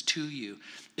things to you.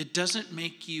 It doesn't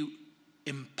make you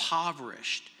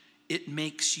impoverished. It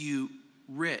makes you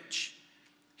rich.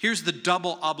 Here's the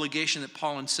double obligation that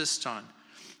Paul insists on: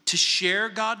 to share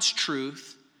God's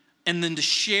truth and then to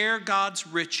share God's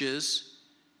riches.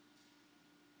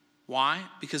 Why?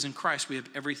 Because in Christ we have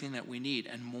everything that we need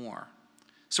and more.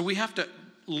 So we have to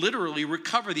literally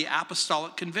recover the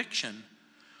apostolic conviction.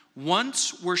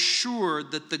 Once we're sure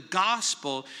that the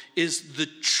gospel is the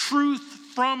truth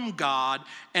from God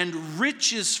and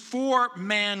riches for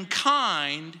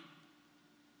mankind,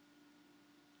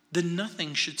 then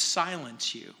nothing should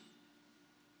silence you.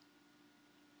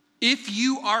 If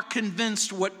you are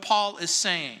convinced what Paul is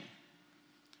saying,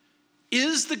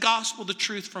 is the gospel the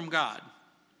truth from God?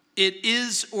 It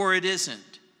is or it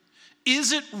isn't.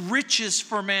 Is it riches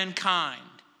for mankind?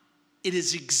 It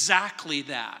is exactly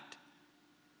that.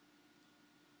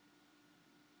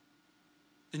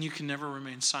 Then you can never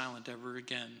remain silent ever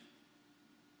again.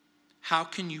 How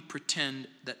can you pretend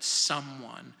that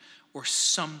someone or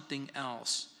something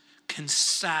else can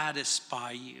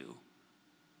satisfy you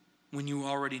when you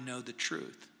already know the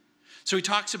truth? So he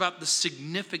talks about the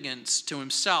significance to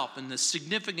himself and the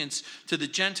significance to the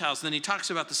Gentiles. Then he talks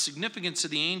about the significance to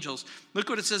the angels. Look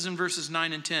what it says in verses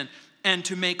 9 and 10. And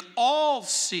to make all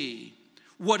see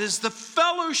what is the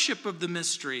fellowship of the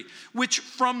mystery, which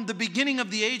from the beginning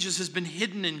of the ages has been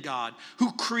hidden in God,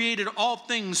 who created all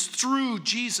things through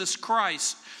Jesus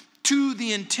Christ, to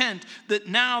the intent that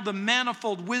now the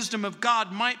manifold wisdom of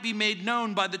God might be made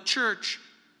known by the church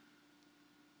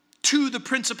to the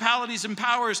principalities and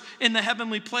powers in the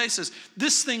heavenly places.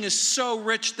 This thing is so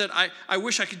rich that I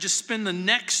wish I could just spend the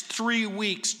next 3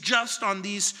 weeks just on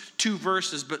these 2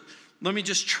 verses, but let me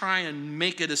just try and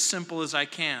make it as simple as I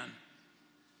can.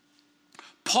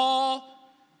 Paul,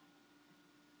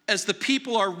 as the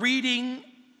people are reading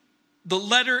the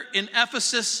letter in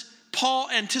Ephesus, Paul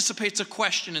anticipates a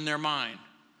question in their mind.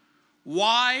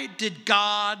 Why did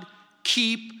God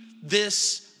keep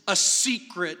this a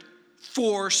secret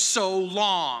for so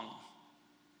long?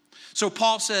 So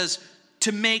Paul says,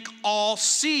 to make all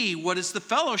see what is the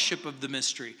fellowship of the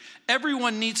mystery.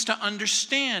 Everyone needs to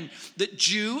understand that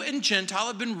Jew and Gentile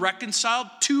have been reconciled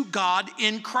to God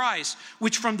in Christ,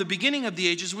 which from the beginning of the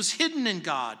ages was hidden in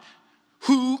God,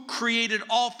 who created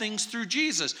all things through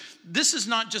Jesus. This is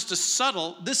not just a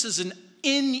subtle, this is an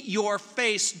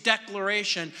in-your-face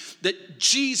declaration that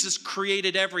Jesus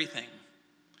created everything.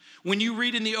 When you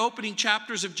read in the opening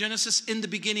chapters of Genesis, in the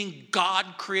beginning, God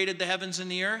created the heavens and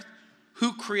the earth.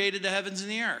 Who created the heavens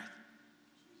and the earth?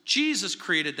 Jesus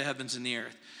created the heavens and the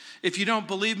earth. If you don't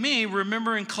believe me,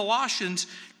 remember in Colossians,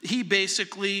 he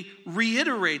basically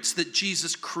reiterates that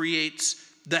Jesus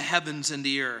creates the heavens and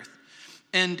the earth.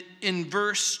 And in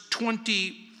verse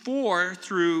 24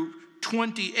 through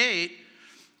 28,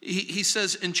 he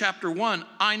says in chapter 1,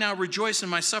 I now rejoice in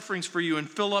my sufferings for you and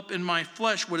fill up in my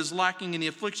flesh what is lacking in the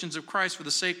afflictions of Christ for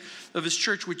the sake of his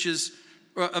church, which is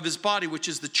of his body, which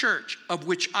is the church, of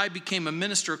which I became a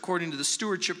minister according to the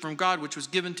stewardship from God, which was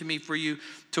given to me for you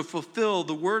to fulfill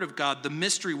the word of God, the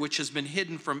mystery which has been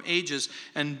hidden from ages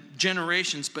and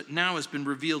generations, but now has been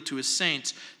revealed to his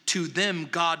saints. To them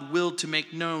God willed to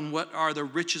make known what are the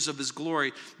riches of his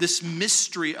glory, this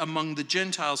mystery among the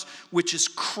Gentiles, which is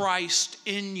Christ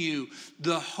in you,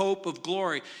 the hope of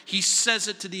glory. He says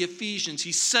it to the Ephesians.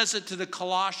 He says it to the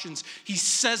Colossians. He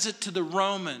says it to the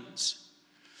Romans.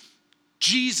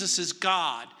 Jesus is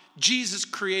God. Jesus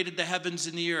created the heavens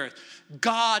and the earth.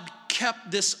 God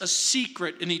kept this a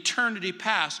secret in eternity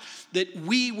past, that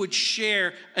we would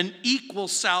share an equal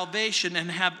salvation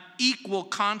and have equal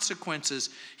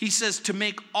consequences. He says to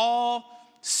make all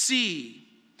see.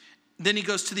 Then he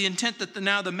goes to the intent that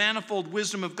now the manifold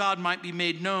wisdom of God might be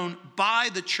made known by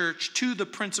the church to the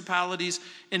principalities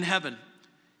in heaven.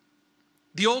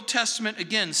 The Old Testament,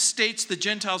 again, states the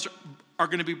Gentiles are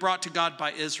going to be brought to God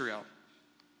by Israel.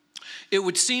 It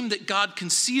would seem that God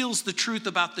conceals the truth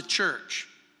about the church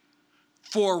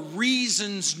for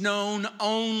reasons known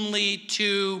only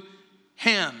to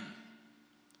him.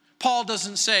 Paul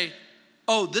doesn't say,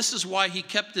 oh, this is why he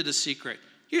kept it a secret.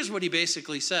 Here's what he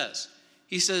basically says.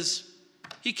 He says,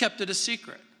 he kept it a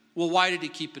secret. Well, why did he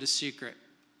keep it a secret?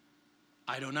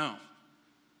 I don't know.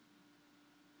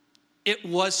 It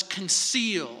was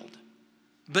concealed,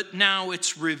 but now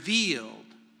it's revealed.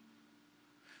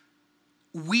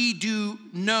 We do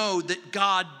know that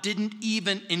God didn't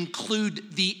even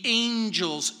include the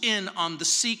angels in on the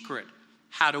secret.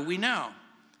 How do we know?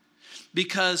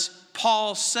 Because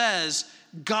Paul says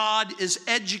God is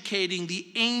educating the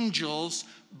angels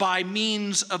by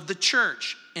means of the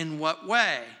church. In what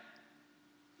way?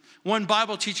 One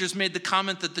Bible teacher has made the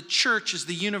comment that the church is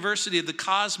the university of the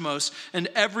cosmos, and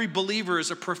every believer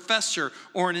is a professor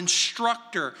or an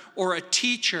instructor or a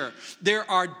teacher. There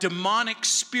are demonic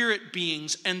spirit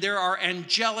beings and there are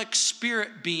angelic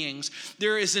spirit beings.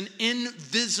 There is an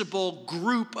invisible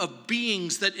group of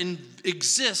beings that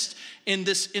exist in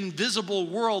this invisible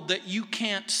world that you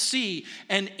can't see.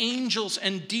 And angels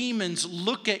and demons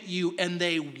look at you and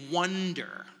they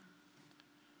wonder,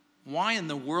 why in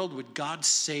the world would God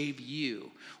save you?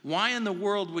 Why in the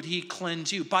world would he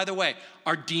cleanse you? By the way,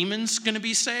 are demons going to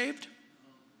be saved?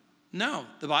 No.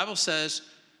 The Bible says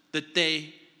that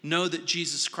they know that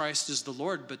Jesus Christ is the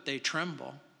Lord, but they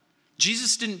tremble.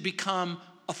 Jesus didn't become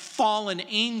a fallen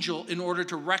angel in order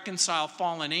to reconcile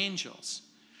fallen angels.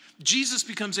 Jesus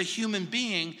becomes a human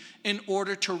being in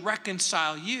order to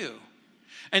reconcile you.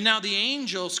 And now the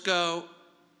angels go,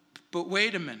 but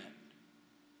wait a minute.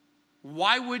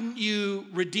 Why wouldn't you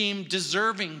redeem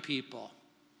deserving people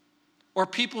or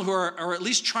people who are at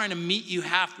least trying to meet you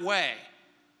halfway?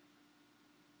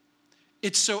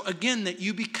 It's so, again, that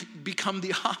you become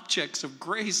the objects of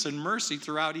grace and mercy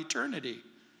throughout eternity.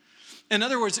 In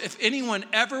other words, if anyone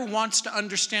ever wants to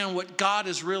understand what God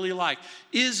is really like,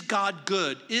 is God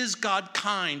good? Is God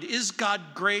kind? Is God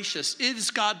gracious? Is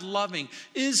God loving?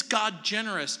 Is God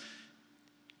generous?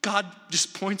 God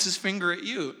just points his finger at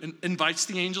you and invites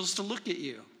the angels to look at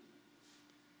you.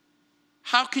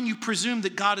 How can you presume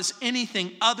that God is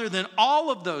anything other than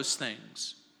all of those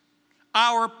things?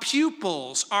 Our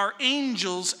pupils are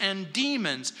angels and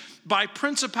demons. By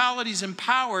principalities and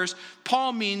powers,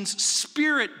 Paul means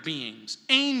spirit beings,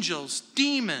 angels,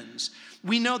 demons.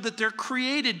 We know that they're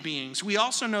created beings. We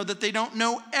also know that they don't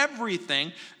know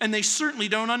everything, and they certainly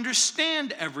don't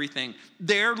understand everything.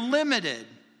 They're limited.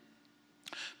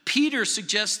 Peter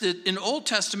suggests that in Old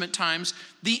Testament times,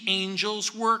 the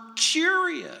angels were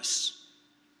curious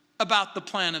about the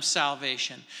plan of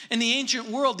salvation. In the ancient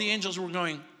world, the angels were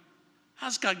going,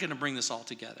 how's God going to bring this all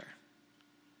together?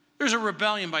 There's a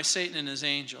rebellion by Satan and his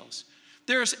angels.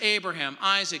 There's Abraham,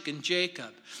 Isaac, and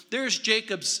Jacob. There's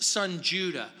Jacob's son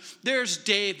Judah. There's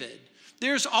David.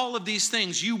 There's all of these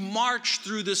things. You march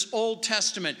through this Old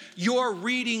Testament. You're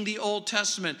reading the Old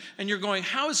Testament and you're going,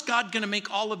 how is God going to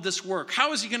make all of this work?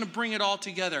 How is he going to bring it all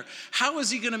together? How is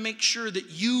he going to make sure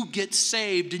that you get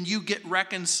saved and you get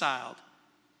reconciled?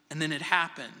 And then it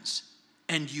happens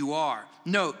and you are.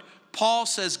 Note, Paul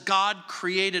says God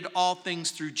created all things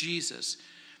through Jesus.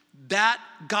 That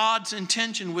God's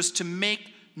intention was to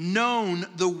make known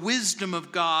the wisdom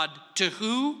of God to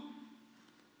who?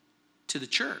 To the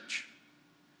church.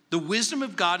 The wisdom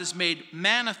of God is made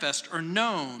manifest or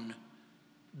known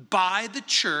by the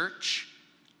church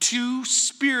to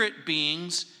spirit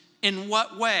beings. In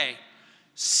what way?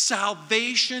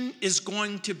 Salvation is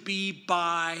going to be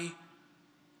by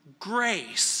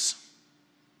grace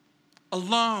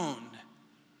alone,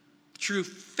 through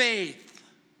faith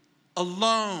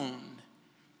alone,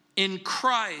 in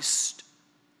Christ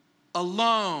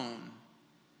alone.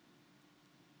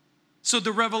 So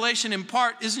the revelation in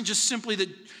part isn't just simply that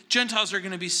Gentiles are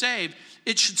going to be saved.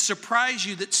 It should surprise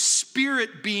you that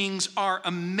spirit beings are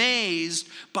amazed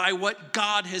by what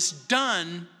God has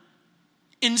done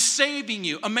in saving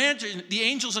you. Imagine the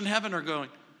angels in heaven are going,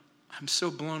 I'm so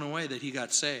blown away that he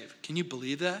got saved. Can you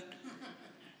believe that?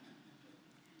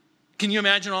 Can you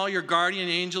imagine all your guardian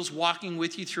angels walking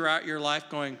with you throughout your life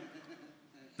going,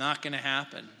 not going to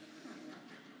happen.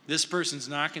 This person's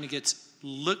not going to get,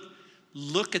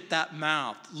 look at that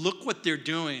mouth. Look what they're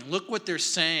doing. Look what they're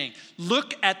saying.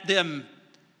 Look at them.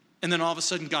 And then all of a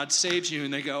sudden God saves you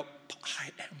and they go, I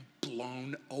am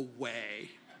blown away.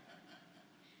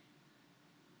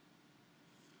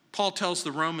 Paul tells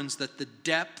the Romans that the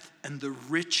depth and the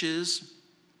riches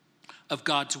of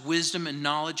God's wisdom and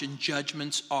knowledge and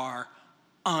judgments are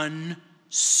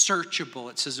unsearchable.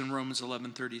 It says in Romans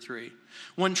 11:33.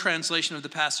 One translation of the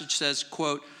passage says,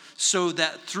 quote, so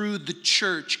that through the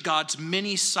church, God's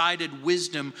many-sided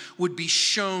wisdom would be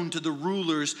shown to the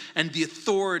rulers and the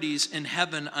authorities in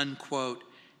heaven, unquote.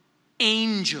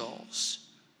 Angels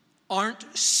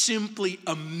aren't simply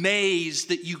amazed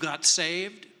that you got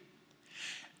saved.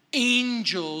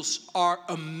 Angels are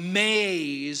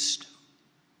amazed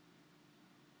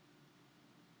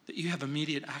that you have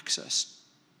immediate access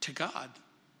to God.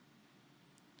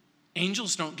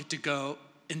 Angels don't get to go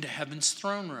into heaven's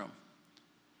throne room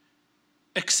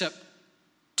except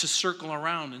to circle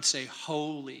around and say,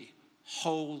 holy,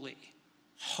 holy,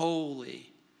 holy,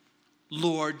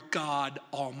 Lord God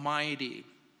Almighty.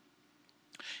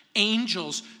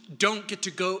 Angels don't get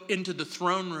to go into the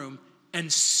throne room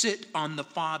and sit on the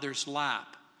Father's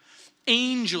lap.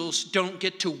 Angels don't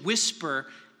get to whisper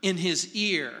in his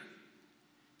ear.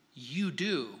 You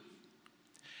do.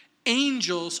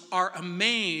 Angels are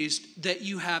amazed that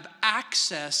you have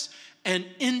access and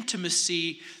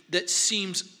intimacy that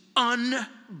seems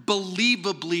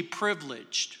unbelievably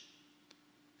privileged,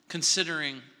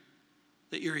 considering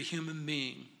that you're a human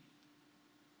being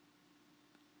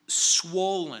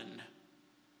swollen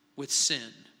with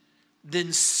sin,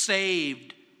 then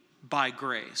saved by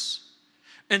grace.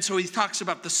 And so he talks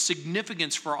about the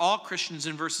significance for all Christians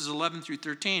in verses 11 through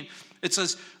 13. It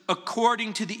says,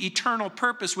 according to the eternal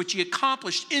purpose which he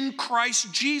accomplished in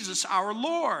Christ Jesus our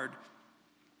Lord,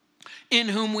 in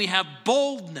whom we have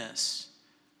boldness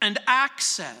and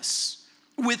access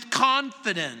with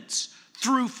confidence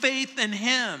through faith in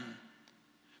him.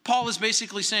 Paul is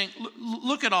basically saying,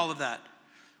 look at all of that.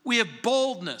 We have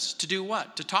boldness to do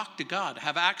what? To talk to God,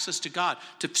 have access to God,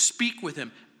 to speak with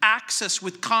him. Access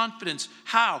with confidence.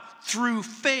 How? Through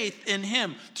faith in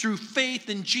him, through faith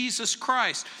in Jesus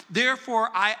Christ. Therefore,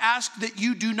 I ask that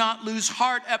you do not lose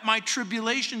heart at my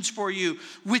tribulations for you,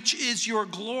 which is your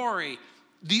glory.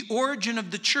 The origin of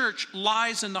the church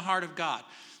lies in the heart of God.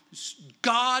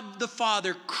 God the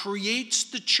Father creates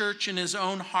the church in his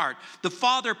own heart. The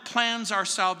Father plans our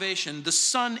salvation. The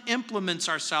Son implements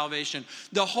our salvation.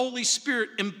 The Holy Spirit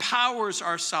empowers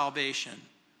our salvation.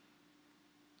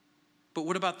 But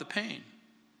what about the pain?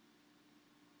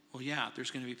 Well, yeah,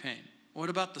 there's going to be pain. What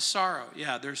about the sorrow?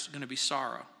 Yeah, there's going to be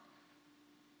sorrow.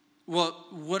 Well,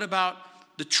 what about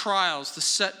the trials, the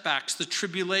setbacks, the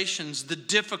tribulations, the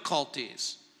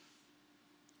difficulties?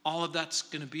 All of that's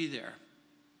going to be there.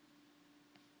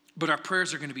 But our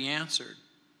prayers are going to be answered.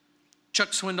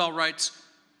 Chuck Swindoll writes,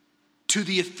 to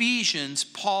the Ephesians,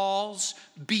 Paul's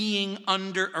being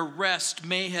under arrest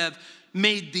may have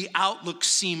made the outlook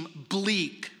seem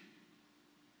bleak,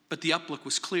 but the outlook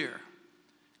was clear.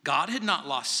 God had not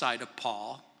lost sight of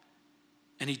Paul,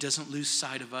 and he doesn't lose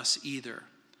sight of us either.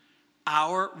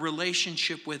 Our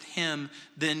relationship with him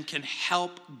then can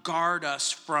help guard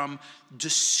us from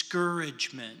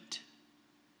discouragement.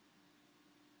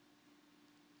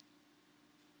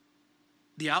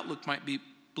 The outlook might be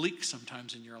bleak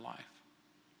sometimes in your life.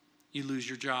 You lose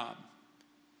your job.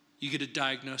 You get a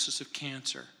diagnosis of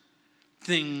cancer.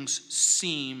 Things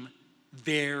seem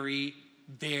very,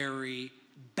 very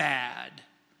bad.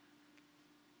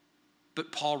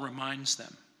 But Paul reminds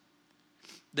them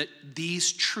that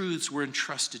these truths were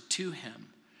entrusted to him.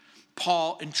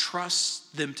 Paul entrusts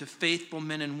them to faithful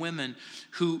men and women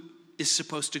who is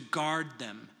supposed to guard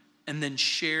them and then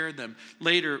share them.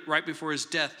 Later, right before his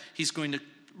death, he's going to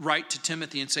write to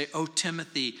Timothy and say, "O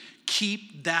Timothy,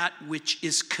 keep that which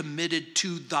is committed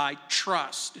to thy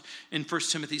trust," in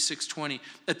 1 Timothy 6:20.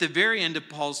 At the very end of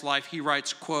Paul's life, he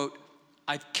writes, quote,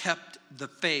 "I've kept the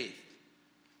faith."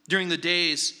 During the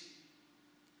days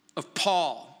of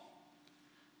Paul,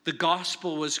 the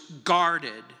gospel was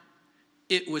guarded.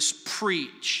 It was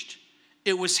preached.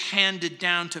 It was handed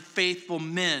down to faithful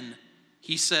men.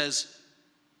 He says,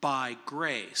 by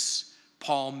grace,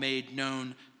 Paul made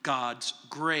known God's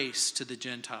grace to the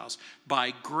Gentiles.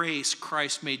 By grace,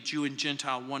 Christ made Jew and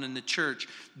Gentile one in the church.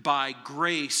 By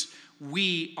grace,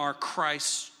 we are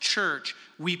Christ's church.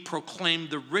 We proclaim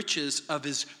the riches of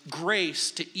his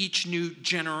grace to each new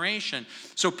generation.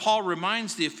 So Paul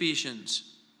reminds the Ephesians,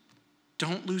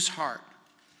 don't lose heart.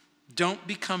 Don't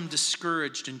become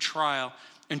discouraged in trial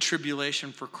and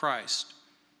tribulation for Christ.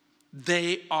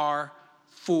 They are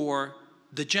for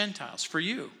the Gentiles, for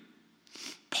you.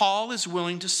 Paul is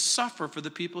willing to suffer for the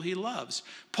people he loves.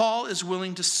 Paul is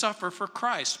willing to suffer for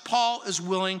Christ. Paul is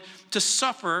willing to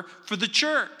suffer for the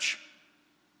church.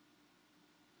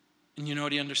 And you know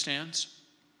what he understands?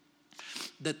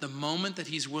 That the moment that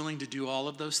he's willing to do all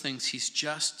of those things, he's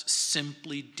just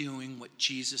simply doing what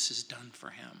Jesus has done for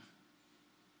him.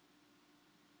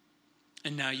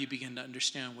 And now you begin to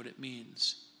understand what it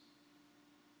means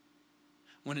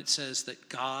when it says that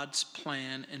God's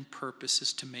plan and purpose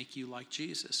is to make you like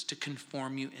Jesus, to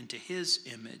conform you into his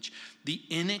image. The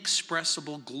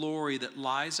inexpressible glory that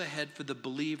lies ahead for the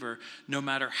believer, no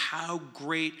matter how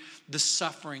great the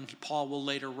suffering, Paul will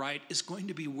later write, is going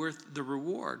to be worth the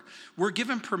reward. We're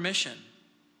given permission.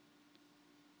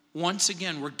 Once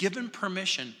again, we're given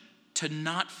permission to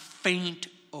not faint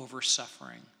over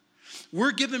suffering.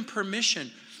 We're given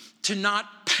permission to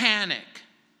not panic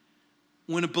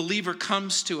when a believer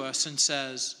comes to us and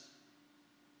says,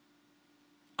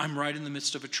 I'm right in the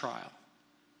midst of a trial.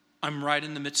 I'm right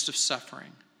in the midst of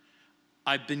suffering.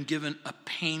 I've been given a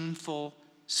painful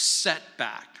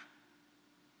setback.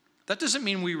 That doesn't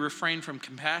mean we refrain from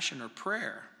compassion or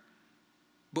prayer,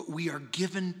 but we are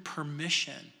given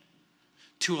permission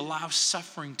to allow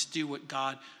suffering to do what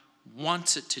God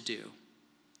wants it to do,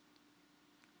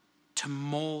 to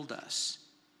mold us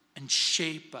and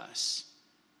shape us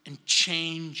and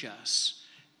change us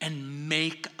and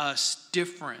make us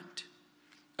different.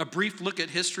 A brief look at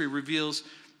history reveals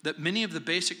that many of the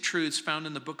basic truths found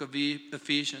in the book of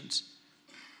Ephesians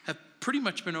have pretty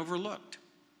much been overlooked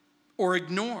or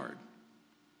ignored.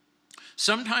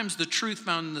 Sometimes the truth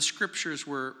found in the scriptures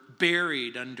were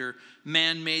buried under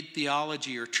man-made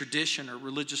theology or tradition or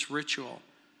religious ritual.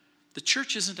 The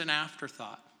church isn't an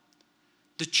afterthought.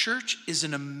 The church is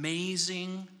an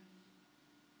amazing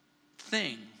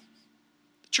thing.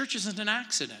 The church isn't an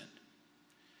accident.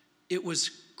 It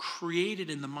was created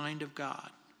in the mind of God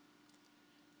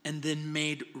and then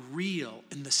made real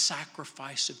in the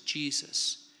sacrifice of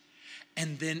Jesus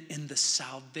and then in the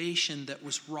salvation that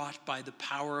was wrought by the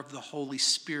power of the Holy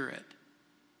Spirit.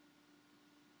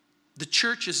 The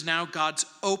church is now God's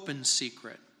open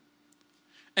secret.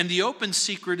 And the open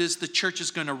secret is the church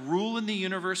is going to rule in the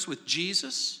universe with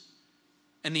Jesus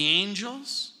and the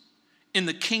angels in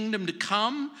the kingdom to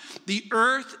come. The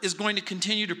earth is going to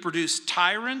continue to produce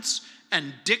tyrants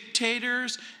and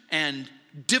dictators and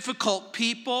difficult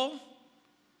people.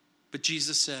 But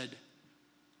Jesus said,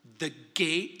 the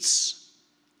gates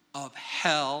of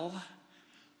hell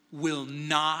will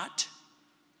not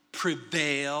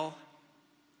prevail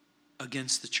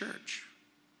against the church.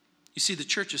 You see, the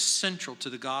church is central to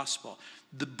the gospel.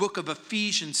 The book of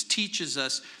Ephesians teaches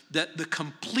us that the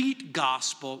complete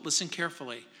gospel, listen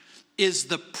carefully, is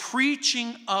the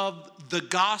preaching of the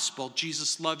gospel.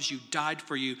 Jesus loves you, died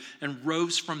for you, and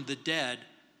rose from the dead,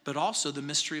 but also the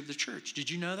mystery of the church. Did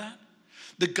you know that?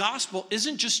 The gospel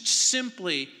isn't just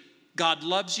simply God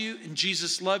loves you and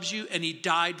Jesus loves you and he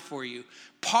died for you.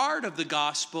 Part of the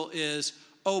gospel is,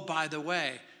 oh, by the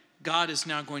way, God is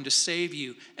now going to save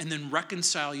you and then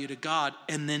reconcile you to God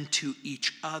and then to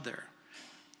each other.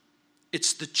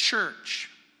 It's the church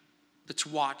that's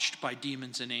watched by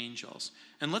demons and angels.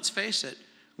 And let's face it,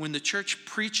 when the church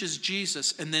preaches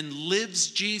Jesus and then lives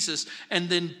Jesus and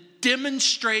then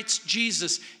demonstrates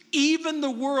Jesus, even the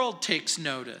world takes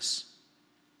notice.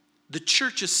 The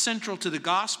church is central to the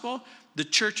gospel. The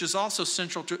church is also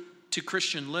central to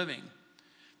Christian living.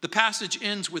 The passage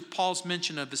ends with Paul's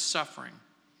mention of his suffering.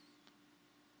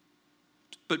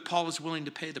 But Paul is willing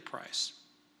to pay the price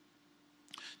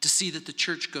to see that the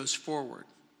church goes forward,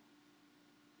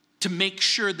 to make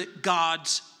sure that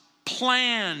God's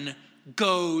plan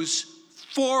goes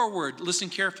forward. Listen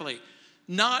carefully.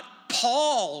 Not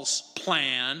Paul's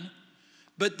plan,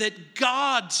 but that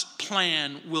God's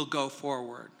plan will go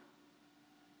forward.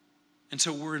 And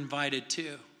so we're invited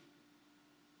to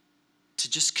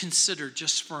just consider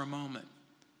just for a moment,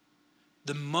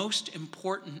 the most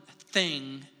important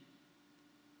thing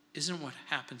isn't what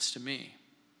happens to me.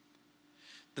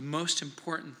 The most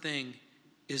important thing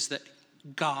is that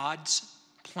God's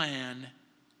plan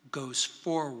goes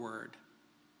forward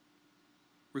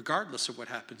regardless of what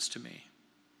happens to me.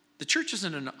 The church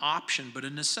isn't an option, but a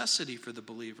necessity for the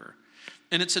believer.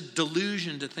 And it's a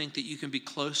delusion to think that you can be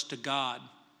close to God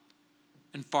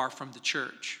and far from the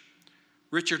church.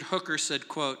 Richard Hooker said,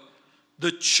 quote,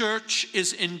 "The church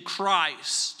is in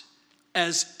Christ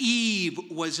as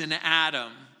Eve was in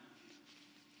Adam."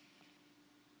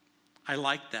 I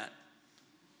like that.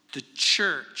 The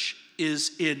church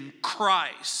is in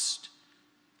Christ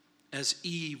as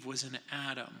Eve was in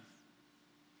Adam.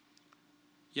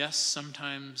 Yes,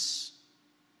 sometimes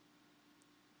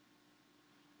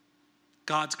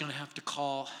God's going to have to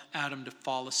call Adam to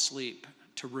fall asleep,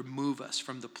 to remove us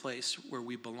from the place where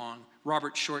we belong.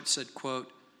 Robert Short said,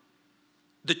 quote,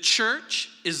 "The church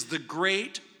is the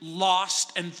great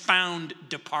lost and found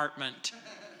department."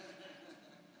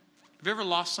 Have you ever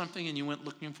lost something and you went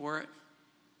looking for it?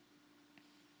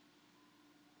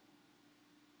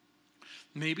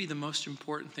 Maybe the most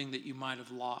important thing that you might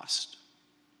have lost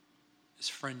is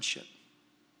friendship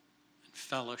and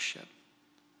fellowship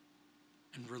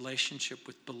and relationship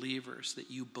with believers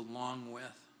that you belong with.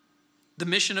 The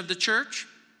mission of the church,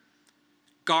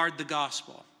 guard the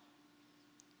gospel.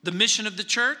 The mission of the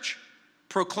church,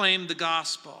 proclaim the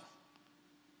gospel.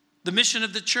 The mission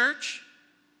of the church,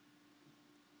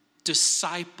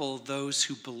 disciple those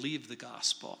who believe the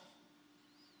gospel.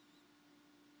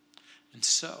 And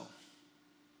so,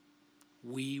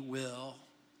 we will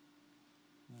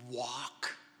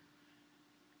walk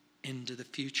into the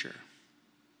future.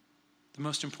 The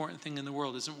most important thing in the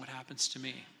world isn't what happens to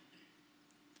me.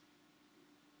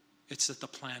 It's that the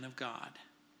plan of God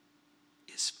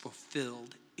is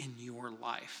fulfilled in your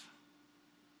life.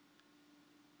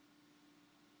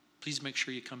 Please make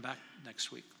sure you come back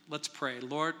next week. Let's pray.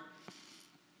 Lord,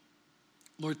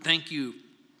 thank you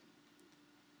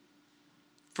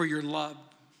for your love.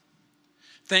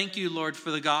 Thank you, Lord,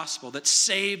 for the gospel that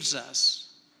saves us.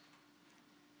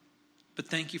 But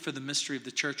thank you for the mystery of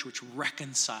the church, which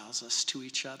reconciles us to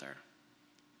each other.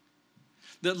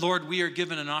 That, Lord, we are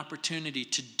given an opportunity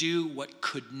to do what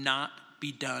could not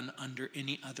be done under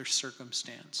any other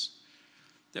circumstance.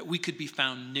 That we could be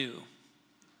found new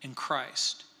in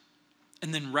Christ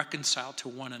and then reconciled to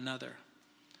one another.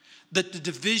 That the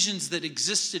divisions that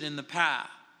existed in the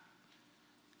past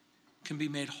can be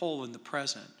made whole in the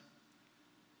present.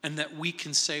 And that we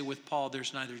can say with Paul,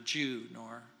 there's neither Jew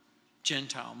nor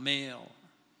Gentile, male,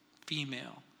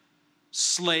 female,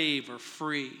 slave or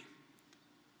free.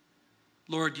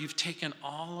 Lord, you've taken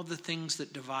all of the things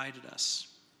that divided us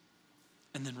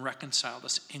and then reconciled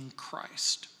us in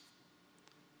Christ.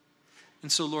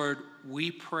 And so, Lord, we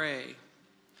pray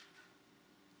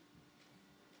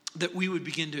that we would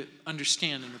begin to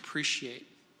understand and appreciate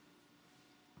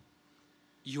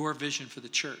your vision for the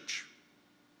church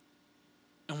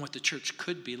and what the church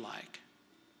could be like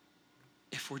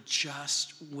if we're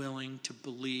just willing to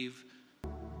believe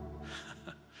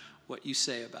what you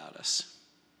say about us.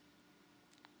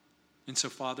 And so,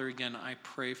 Father, again, I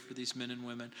pray for these men and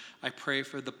women. I pray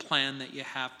for the plan that you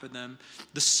have for them,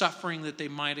 the suffering that they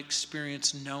might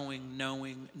experience, knowing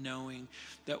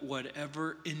that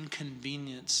whatever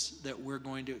inconvenience that we're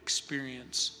going to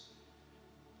experience,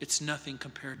 it's nothing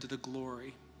compared to the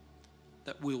glory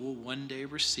that we will one day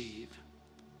receive.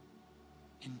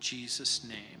 In Jesus'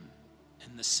 name.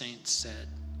 And the saints said,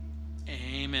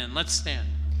 amen. Let's stand.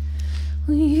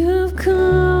 You've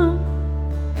come.